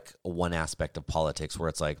is like one aspect of politics where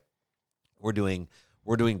it's like we're doing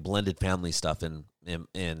blended family stuff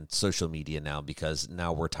in social media now, because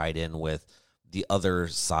now we're tied in with the other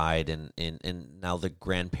side, and now the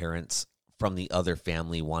grandparents from the other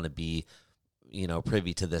family want to be, you know,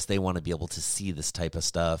 privy to this. They want to be able to see this type of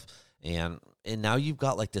stuff. And now you've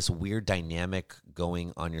got like this weird dynamic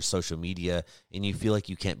going on your social media, and you feel like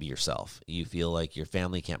you can't be yourself. You feel like your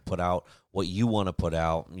family can't put out what you want to put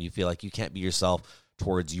out. You feel like you can't be yourself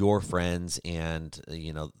towards your friends, and,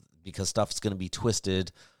 you know, because stuff's going to be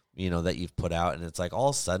twisted, you know, that you've put out. And it's like all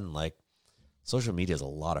of a sudden, like, social media is a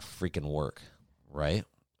lot of freaking work, right?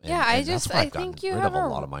 Yeah, I think you have a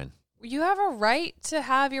lot of mine. You have a right to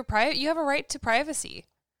have your you have a right to privacy.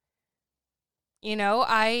 You know,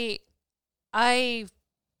 I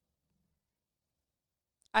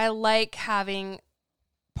like having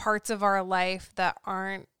parts of our life that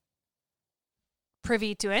aren't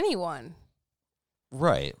privy to anyone.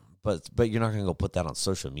 Right. But you're not going to go put that on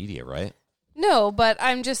social media, right? No, but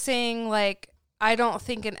I'm just saying, like, I don't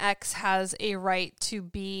think an ex has a right to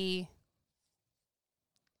be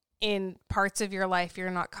in parts of your life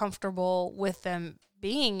you're not comfortable with them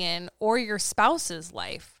being in, or your spouse's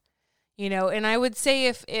life, you know. And I would say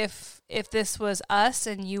if this was us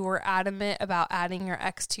and you were adamant about adding your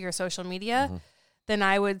ex to your social media, mm-hmm. then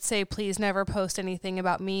I would say, please never post anything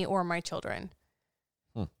about me or my children.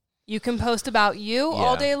 You can post about you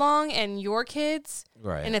all day long and your kids.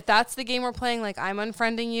 Right. And if that's the game we're playing, like, I'm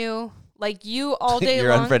unfriending you, like, you all day You're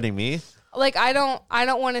long. You're unfriending me? Like, I don't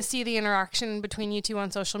want to see the interaction between you two on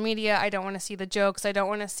social media. I don't want to see the jokes. I don't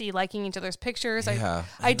want to see liking each other's pictures. Yeah.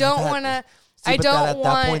 I don't want to I but don't at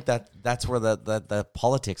want that point that's where the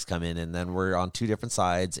politics come in, and then we're on two different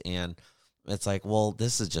sides, and it's like, well,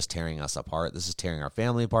 this is just tearing us apart. This is tearing our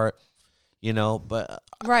family apart, but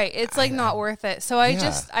right. It's like not worth it. So I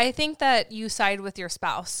Yeah. I think that you side with your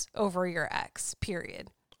spouse over your ex, period.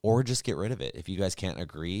 or just get rid of it. If you guys can't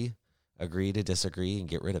agree to disagree and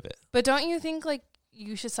get rid of it. But don't you think like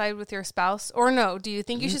you should side with your spouse? Or no, do you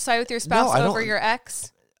think you should side with your spouse I over don't- your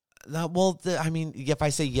ex? If I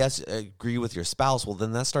say yes, agree with your spouse, well,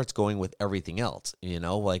 then that starts going with everything else.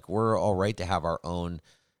 Like we're all right to have our own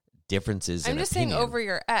differences. I'm in just opinion. saying over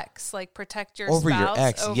your ex, like protect your Over spouse. your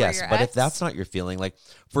ex, over yes. your But if ex. that's not your feeling, like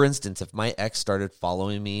for instance, if my ex started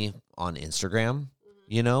following me on Instagram,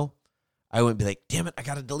 I wouldn't be like, damn it, I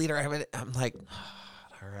gotta delete her. I'm like,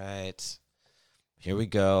 all right, here we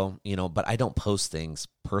go. But I don't post things,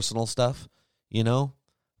 personal stuff,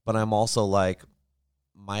 but I'm also like,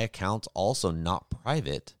 my account's also not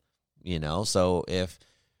private, so if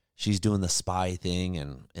she's doing the spy thing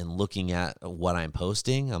and looking at what I'm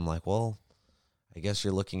posting, I'm like, well, I guess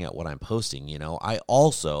you're looking at what I'm posting. I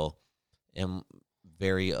also am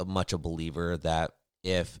very much a believer that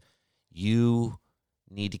if you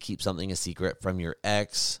need to keep something a secret from your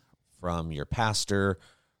ex, from your pastor,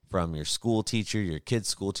 from your school teacher, your kid's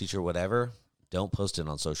school teacher, whatever, don't post it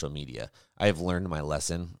on social media. I have learned my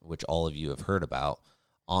lesson, which all of you have heard about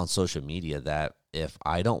on social media, that if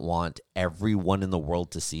I don't want everyone in the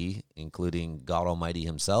world to see, including God Almighty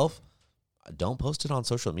himself, don't post it on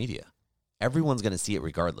social media. Everyone's going to see it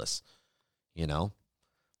regardless,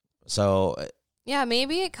 So yeah,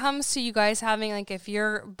 maybe it comes to you guys having, like, if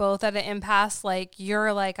you're both at an impasse, like,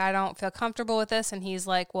 you're like, I don't feel comfortable with this, and he's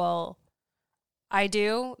like, well, I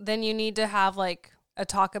do, then you need to have, like, a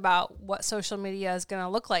talk about what social media is going to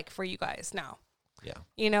look like for you guys now.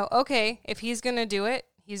 Yeah. Okay, if he's going to do it,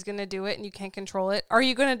 he's going to do it, and you can't control it. Are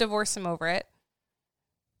you going to divorce him over it?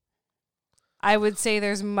 I would say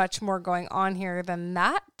there's much more going on here than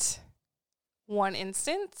that one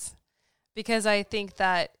instance, because I think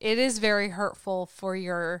that it is very hurtful for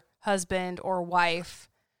your husband or wife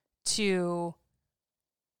to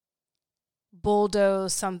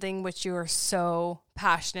bulldoze something which you are so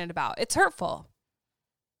passionate about. It's hurtful.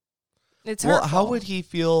 It's hurtful. Well, how would he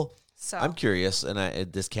feel? So I'm curious,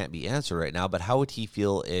 and this can't be answered right now, but how would he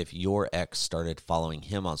feel if your ex started following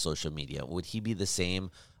him on social media? Would he be the same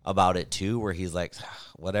about it too, where he's like,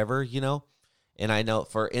 whatever, And I know,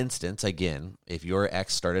 for instance, again, if your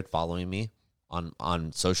ex started following me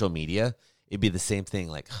on social media, it'd be the same thing.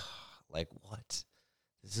 Like what?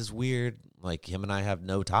 This is weird. Like, him and I have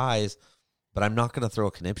no ties, but I'm not going to throw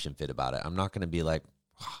a conniption fit about it. I'm not going to be like,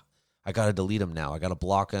 I got to delete him now. I got to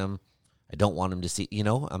block him. I don't want him to see,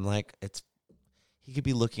 I'm like, he could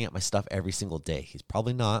be looking at my stuff every single day. He's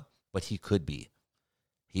probably not, but he could be.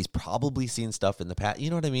 He's probably seen stuff in the past. You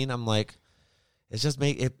know what I mean? I'm like, it's just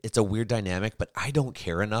it's a weird dynamic, but I don't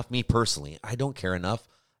care enough. Me personally, I don't care enough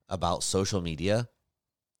about social media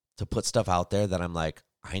to put stuff out there that I'm like,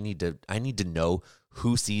 I need to know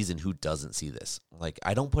who sees and who doesn't see this. Like,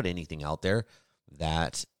 I don't put anything out there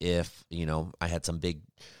that if, I had some big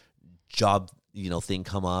job, thing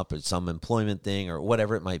come up, or some employment thing or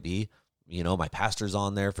whatever it might be, my pastor's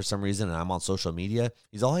on there for some reason and I'm on social media.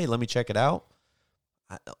 He's all, hey, let me check it out.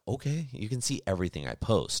 Okay, you can see everything I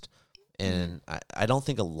post. And I don't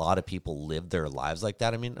think a lot of people live their lives like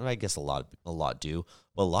that. I mean, I guess a lot do,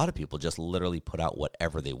 but a lot of people just literally put out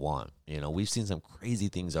whatever they want. We've seen some crazy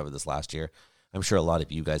things over this last year. I'm sure a lot of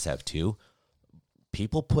you guys have too.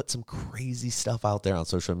 People put some crazy stuff out there on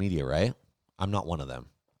social media, right? I'm not one of them.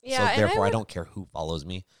 yeah, So therefore, I don't care who follows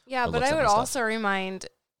me. Yeah, or but looks I at would my stuff. also remind,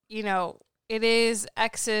 it is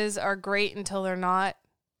exes are great until they're not.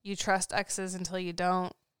 You trust exes until you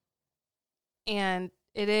don't. And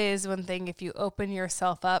it is one thing if you open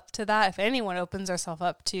yourself up to that. If anyone opens herself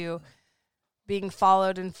up to being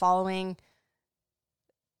followed and following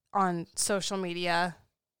on social media,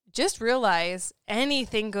 just realize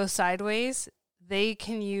anything goes sideways, they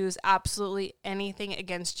can use absolutely anything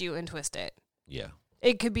against you and twist it. Yeah.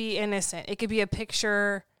 It could be innocent. It could be a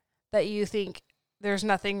picture that you think there's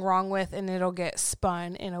nothing wrong with, and it'll get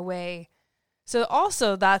spun in a way. So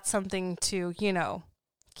also that's something to,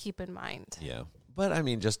 keep in mind. Yeah. But I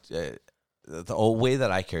mean, just the old way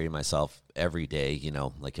that I carry myself every day,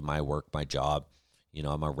 like in my work, my job,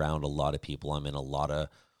 I'm around a lot of people. I'm in a lot of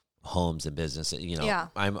homes and business, Yeah.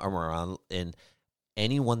 I'm around, and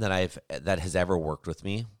anyone that has ever worked with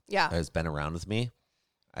me, Yeah. has been around with me,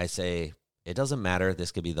 I say, it doesn't matter.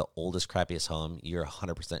 This could be the oldest, crappiest home. You're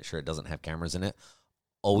 100% sure it doesn't have cameras in it.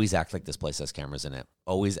 Always act like this place has cameras in it.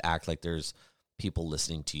 Always act like there's people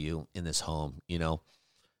listening to you in this home.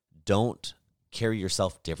 Don't carry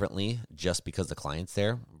yourself differently just because the client's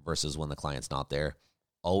there versus when the client's not there.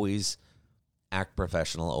 Always act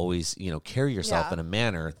professional. Always, carry yourself in a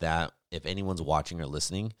manner that if anyone's watching or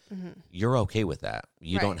listening, you're okay with that.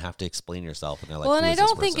 You don't have to explain yourself. And they're like, well, and I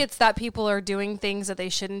don't think it's that people are doing things that they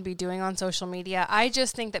shouldn't be doing on social media. I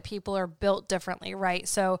just think that people are built differently, right?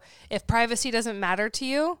 So if privacy doesn't matter to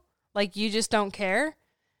you, like you just don't care,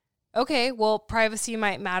 okay, well, privacy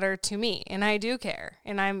might matter to me, and I do care.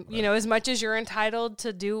 And I'm, as much as you're entitled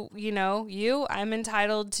to do, I'm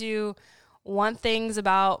entitled to want things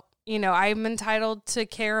about, I'm entitled to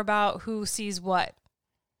care about who sees what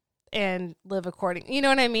and live according. You know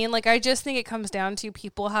what I mean? Like, I just think it comes down to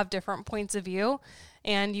people have different points of view,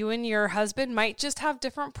 and you and your husband might just have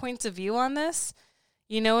different points of view on this,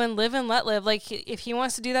 and live and let live. Like, if he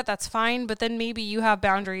wants to do that, that's fine. But then maybe you have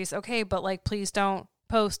boundaries. Okay, but like, please don't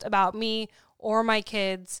post about me or my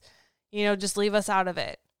kids, just leave us out of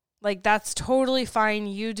it. Like, that's totally fine.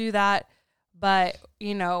 You do that. But,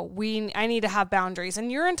 I need to have boundaries,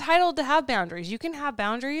 and you're entitled to have boundaries. You can have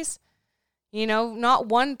boundaries. Not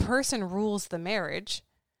one person rules the marriage.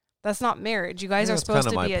 That's not marriage. You guys are supposed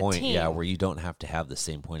to be a team. Yeah, where you don't have to have the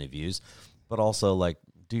same point of views, but also like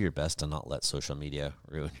do your best to not let social media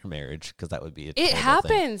ruin your marriage, because that would be it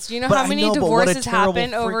happens. Thing. You know how many divorces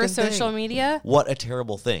happen over social media? What a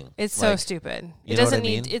terrible thing. It's so stupid. It doesn't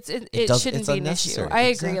need it shouldn't be an issue. I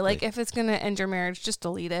agree. Like, if it's going to end your marriage, just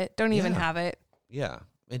delete it. Don't even have it. Yeah.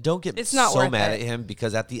 And don't get so mad at him,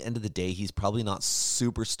 because at the end of the day, he's probably not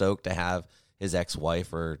super stoked to have his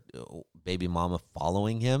ex-wife or baby mama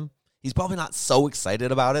following him. He's probably not so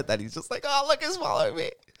excited about it that he's just like, oh, look, he's following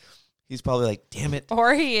me. He's probably like, damn it.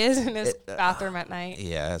 Or he is in his bathroom at night.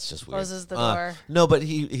 Yeah, it's just weird. Closes the door. No, but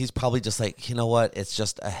he's probably just like, you know what? It's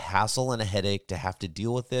just a hassle and a headache to have to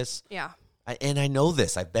deal with this. Yeah. And I know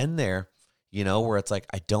this. I've been there, where it's like,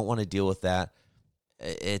 I don't want to deal with that.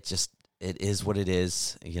 It is what it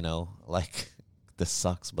is, like, this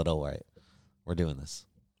sucks, but all right. We're doing this.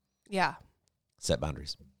 Yeah. Set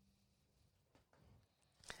boundaries.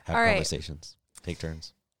 Have all conversations. Right. Take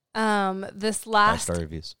turns. This last 5-star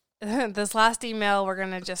reviews. This last email, we're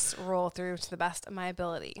going to just roll through to the best of my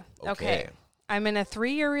ability. Okay. I'm in a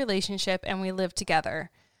 3-year relationship and we live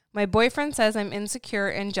together. My boyfriend says I'm insecure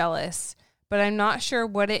and jealous, but I'm not sure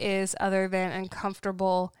what it is other than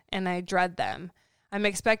uncomfortable, and I dread them. I'm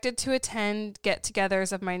expected to attend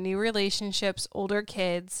get-togethers of my new relationship's older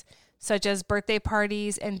kids, such as birthday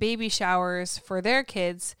parties and baby showers for their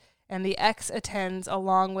kids, and the ex attends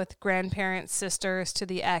along with grandparents, sisters to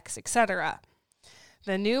the ex, etc.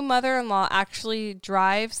 The new mother-in-law actually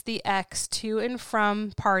drives the ex to and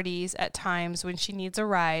from parties at times when she needs a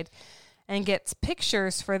ride, and gets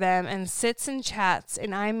pictures for them and sits and chats,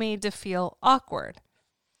 and I'm made to feel awkward.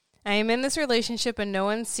 I am in this relationship and no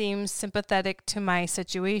one seems sympathetic to my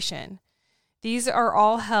situation. These are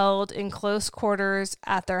all held in close quarters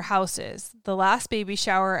at their houses. The last baby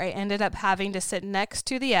shower, I ended up having to sit next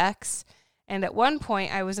to the ex, and at one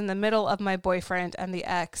point I was in the middle of my boyfriend and the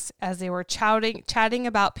ex as they were chatting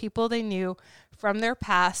about people they knew from their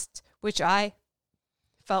past, which I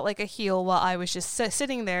felt like a heel while I was just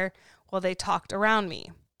sitting there while they talked around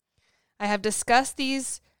me. I have discussed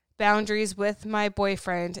these boundaries with my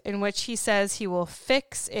boyfriend, in which he says he will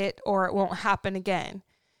fix it or it won't happen again.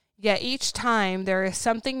 Yet each time there is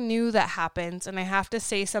something new that happens and I have to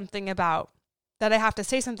say something about,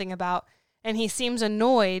 and he seems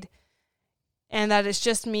annoyed, and that it's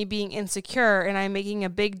just me being insecure and I'm making a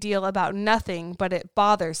big deal about nothing, but it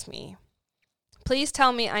bothers me. Please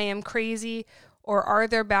tell me I am crazy, or are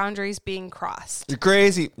there boundaries being crossed? You're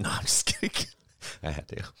crazy. No, I'm just kidding. I had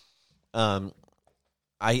to.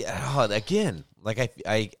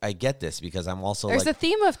 I get this, because I'm also there's a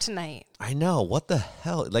theme of tonight. I know, what the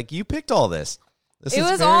hell? Like, you picked all this.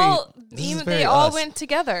 They all went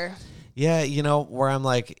together. Yeah, where I'm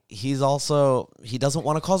like, he doesn't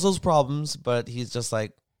want to cause those problems, but he's just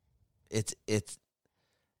like, it's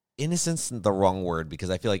innocence the wrong word,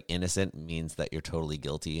 because I feel like innocent means that you're totally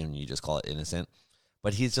guilty and you just call it innocent.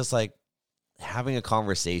 But he's just like having a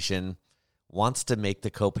conversation, wants to make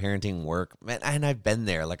the co-parenting work. Man, and I've been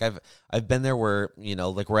there. Like, I've been there where,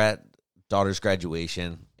 like, we're at daughter's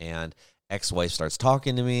graduation and ex-wife starts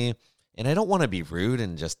talking to me, and I don't want to be rude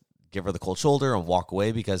and just give her the cold shoulder and walk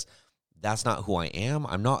away, because that's not who I am.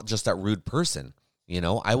 I'm not just that rude person.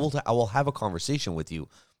 I will have a conversation with you.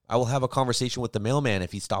 I will have a conversation with the mailman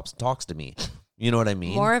if he stops and talks to me. You know what I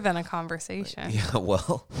mean? More than a conversation. Yeah,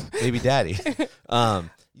 well, maybe daddy.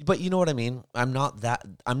 But you know what I mean? I'm not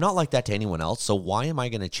like that to anyone else. So why am I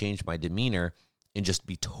going to change my demeanor and just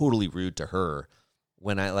be totally rude to her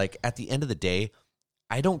when at the end of the day,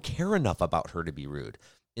 I don't care enough about her to be rude.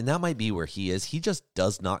 And that might be where he is. He just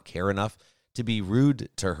does not care enough to be rude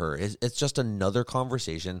to her. It's just another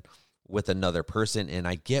conversation with another person. And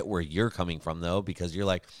I get where you're coming from, though, because you're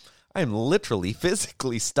like, I'm literally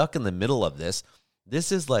physically stuck in the middle of this.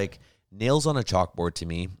 This is like nails on a chalkboard to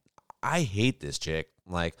me. I hate this chick.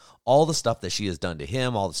 Like, all the stuff that she has done to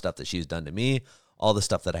him, all the stuff that she's done to me, all the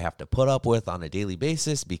stuff that I have to put up with on a daily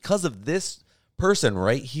basis because of this person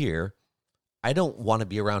right here. I don't want to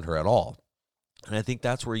be around her at all. And I think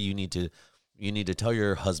that's where you need to tell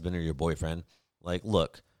your husband or your boyfriend, like,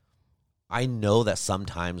 look, I know that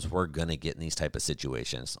sometimes we're going to get in these type of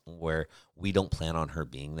situations where we don't plan on her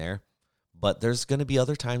being there, but there's going to be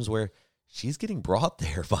other times where she's getting brought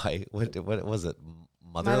there by, what was it,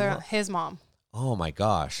 mother-in-law? His mom. Oh my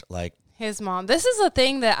gosh, like his mom. This is a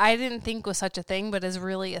thing that I didn't think was such a thing, but is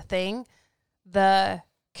really a thing. The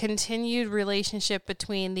continued relationship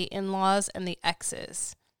between the in-laws and the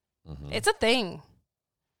exes. Mm-hmm. It's a thing.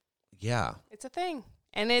 Yeah. It's a thing.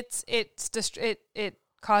 And it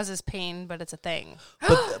causes pain, but it's a thing.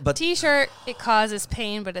 But T-shirt, it causes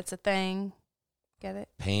pain, but it's a thing. Get it?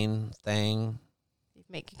 Pain thing. You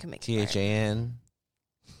can make THAN.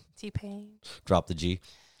 T-pain. Drop the G.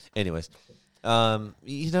 Anyways,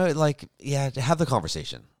 like, yeah, have the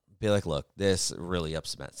conversation. Be like, look, this really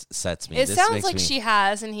upsets me. It this sounds like she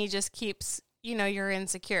has, and he just keeps, you're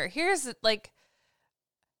insecure. Here's, like,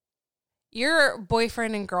 you're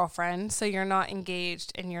boyfriend and girlfriend, so you're not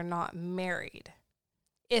engaged and you're not married.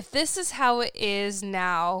 If this is how it is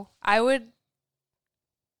now, I would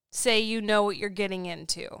say you know what you're getting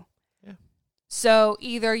into. Yeah. So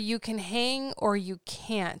either you can hang or you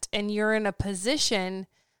can't, and you're in a position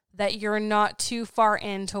that you're not too far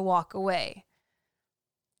in to walk away.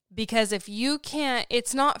 Because if you can't,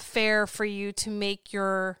 it's not fair for you to make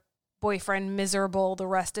your boyfriend miserable the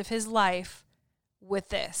rest of his life with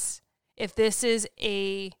this. If this is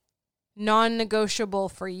a non-negotiable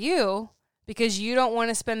for you, because you don't want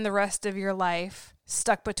to spend the rest of your life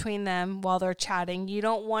stuck between them while they're chatting. You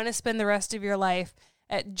don't want to spend the rest of your life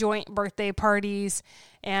at joint birthday parties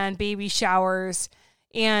and baby showers.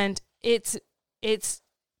 And it's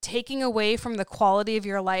taking away from the quality of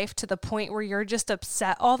your life to the point where you're just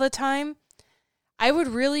upset all the time. I would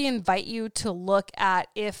really invite you to look at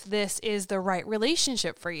if this is the right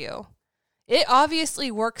relationship for you. It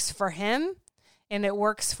obviously works for him, and it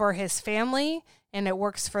works for his family, and it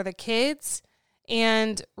works for the kids.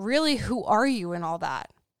 And really, who are you in all that?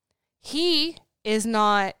 He is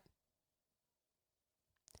not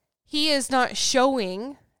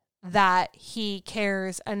showing that he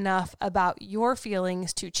cares enough about your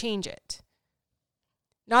feelings to change it.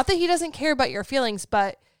 Not that he doesn't care about your feelings,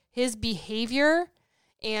 but his behavior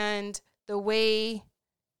and the way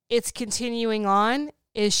it's continuing on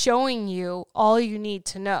is showing you all you need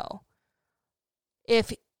to know.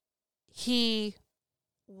 If he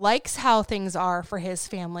likes how things are for his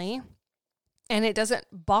family and it doesn't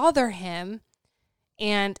bother him,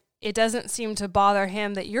 and it doesn't seem to bother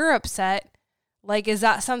him that you're upset, like, is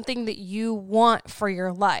that something that you want for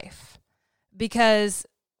your life? Because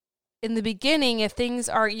in the beginning, if things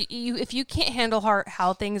are, if you can't handle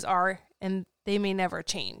how things are, and they may never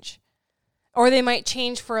change, or they might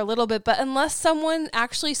change for a little bit, but unless someone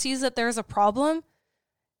actually sees that there's a problem,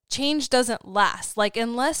 change doesn't last. Like,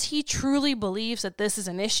 unless he truly believes that this is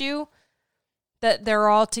an issue, that they're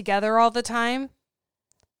all together all the time,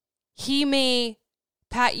 he may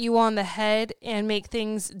pat you on the head and make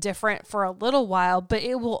things different for a little while, but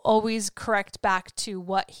it will always correct back to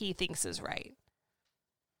what he thinks is right.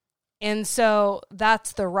 And so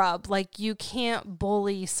that's the rub. Like, you can't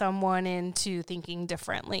bully someone into thinking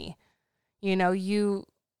differently.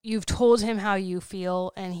 You've told him how you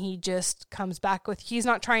feel, and he just comes back with, he's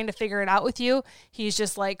not trying to figure it out with you. He's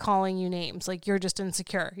just like calling you names. Like, you're just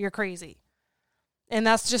insecure. You're crazy. And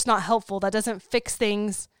that's just not helpful. That doesn't fix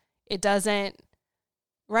things. It doesn't,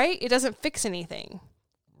 right? It doesn't fix anything.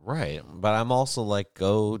 Right. But I'm also like,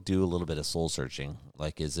 go do a little bit of soul searching.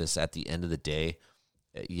 Like, is this at the end of the day,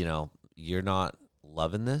 you're not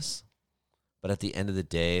loving this, but at the end of the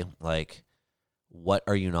day, like, what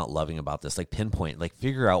are you not loving about this? Like, pinpoint, like,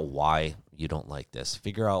 figure out why you don't like this.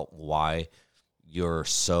 Figure out why you're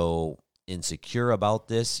so insecure about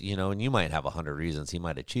this, and you might have 100 reasons. He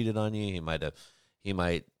might have cheated on you. He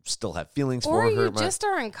might still have feelings for her. Or you just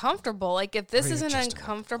are uncomfortable. Like, if this is an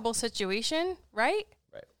uncomfortable situation, right?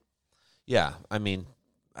 Right. Yeah. I mean,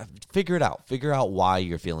 figure it out. Figure out why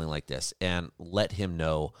you're feeling like this, and let him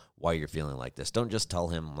know why you're feeling like this. Don't just tell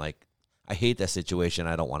him, like, I hate that situation.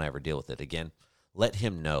 I don't want to ever deal with it again. Let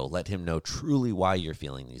him know truly why you're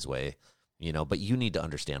feeling this way, but you need to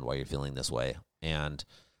understand why you're feeling this way. And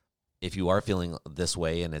if you are feeling this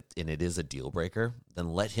way and it is a deal breaker,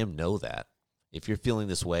 then let him know that. If you're feeling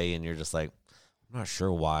this way and you're just like, I'm not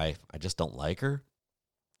sure why, I just don't like her.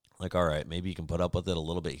 Like, all right, maybe you can put up with it a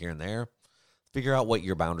little bit here and there. Figure out what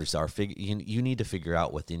your boundaries are. You need to figure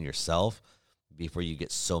out within yourself before you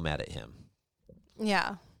get so mad at him.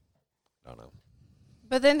 Yeah. I don't know.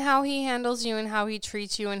 But then how he handles you and how he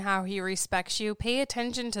treats you and how he respects you, pay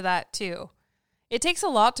attention to that too. It takes a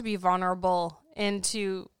lot to be vulnerable and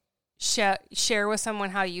to share with someone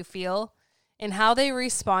how you feel, and how they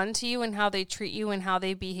respond to you and how they treat you and how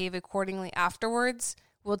they behave accordingly afterwards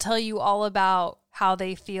will tell you all about how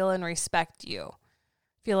they feel and respect you,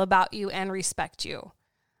 feel about you and respect you.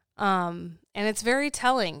 And it's very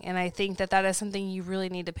telling. And I think that is something you really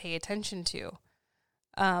need to pay attention to.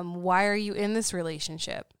 Why are you in this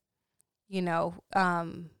relationship?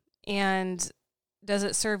 And does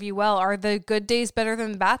it serve you well? Are the good days better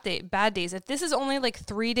than the bad days? If this is only like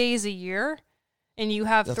 3 days a year and you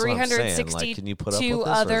have 362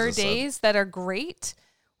 other days that are great,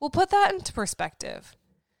 we'll put that into perspective.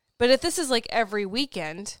 But if this is like every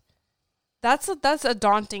weekend, that's a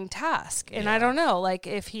daunting task. And I don't know, like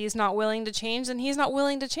if he's not willing to change, then he's not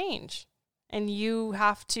willing to change. And you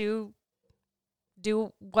have to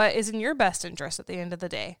do what is in your best interest at the end of the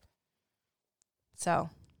day.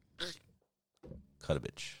 So. Cut a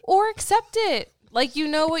bitch. Or accept it. Like,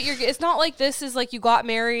 what it's not like this is like you got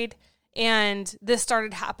married and this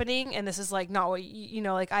started happening and this is like not what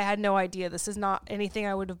like I had no idea. This is not anything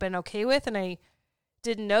I would have been okay with and I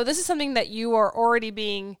didn't know. This is something that you are already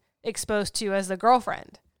being exposed to as the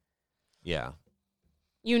girlfriend. Yeah.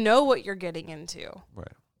 You know what you're getting into. Right.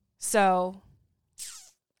 So,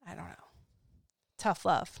 I don't know. Tough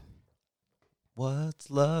love.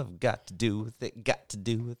 What's love got to do with it? Got to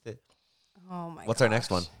do with it. Oh my god. What's our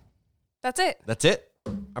next one? That's it. That's it?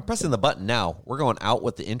 I'm pressing the button now. We're going out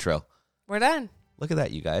with the intro. We're done. Look at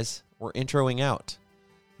that, you guys. We're introing out.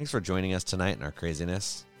 Thanks for joining us tonight in our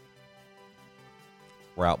craziness.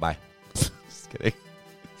 We're out. Bye. Just kidding.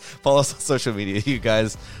 Follow us on social media, you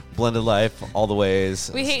guys. Blended Life, all the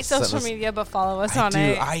ways. We hate social media, but follow us on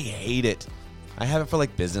it. I hate it. I have it for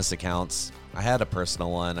like business accounts. I had a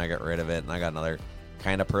personal one. I got rid of it, and I got another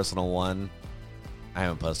kind of personal one. I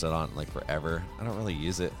haven't posted on like forever. I don't really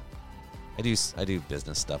use it. I do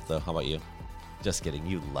business stuff though. How about you? Just kidding.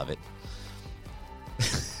 You love it.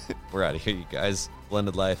 We're out of here, you guys.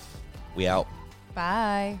 Blended Life. We out.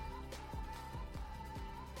 Bye.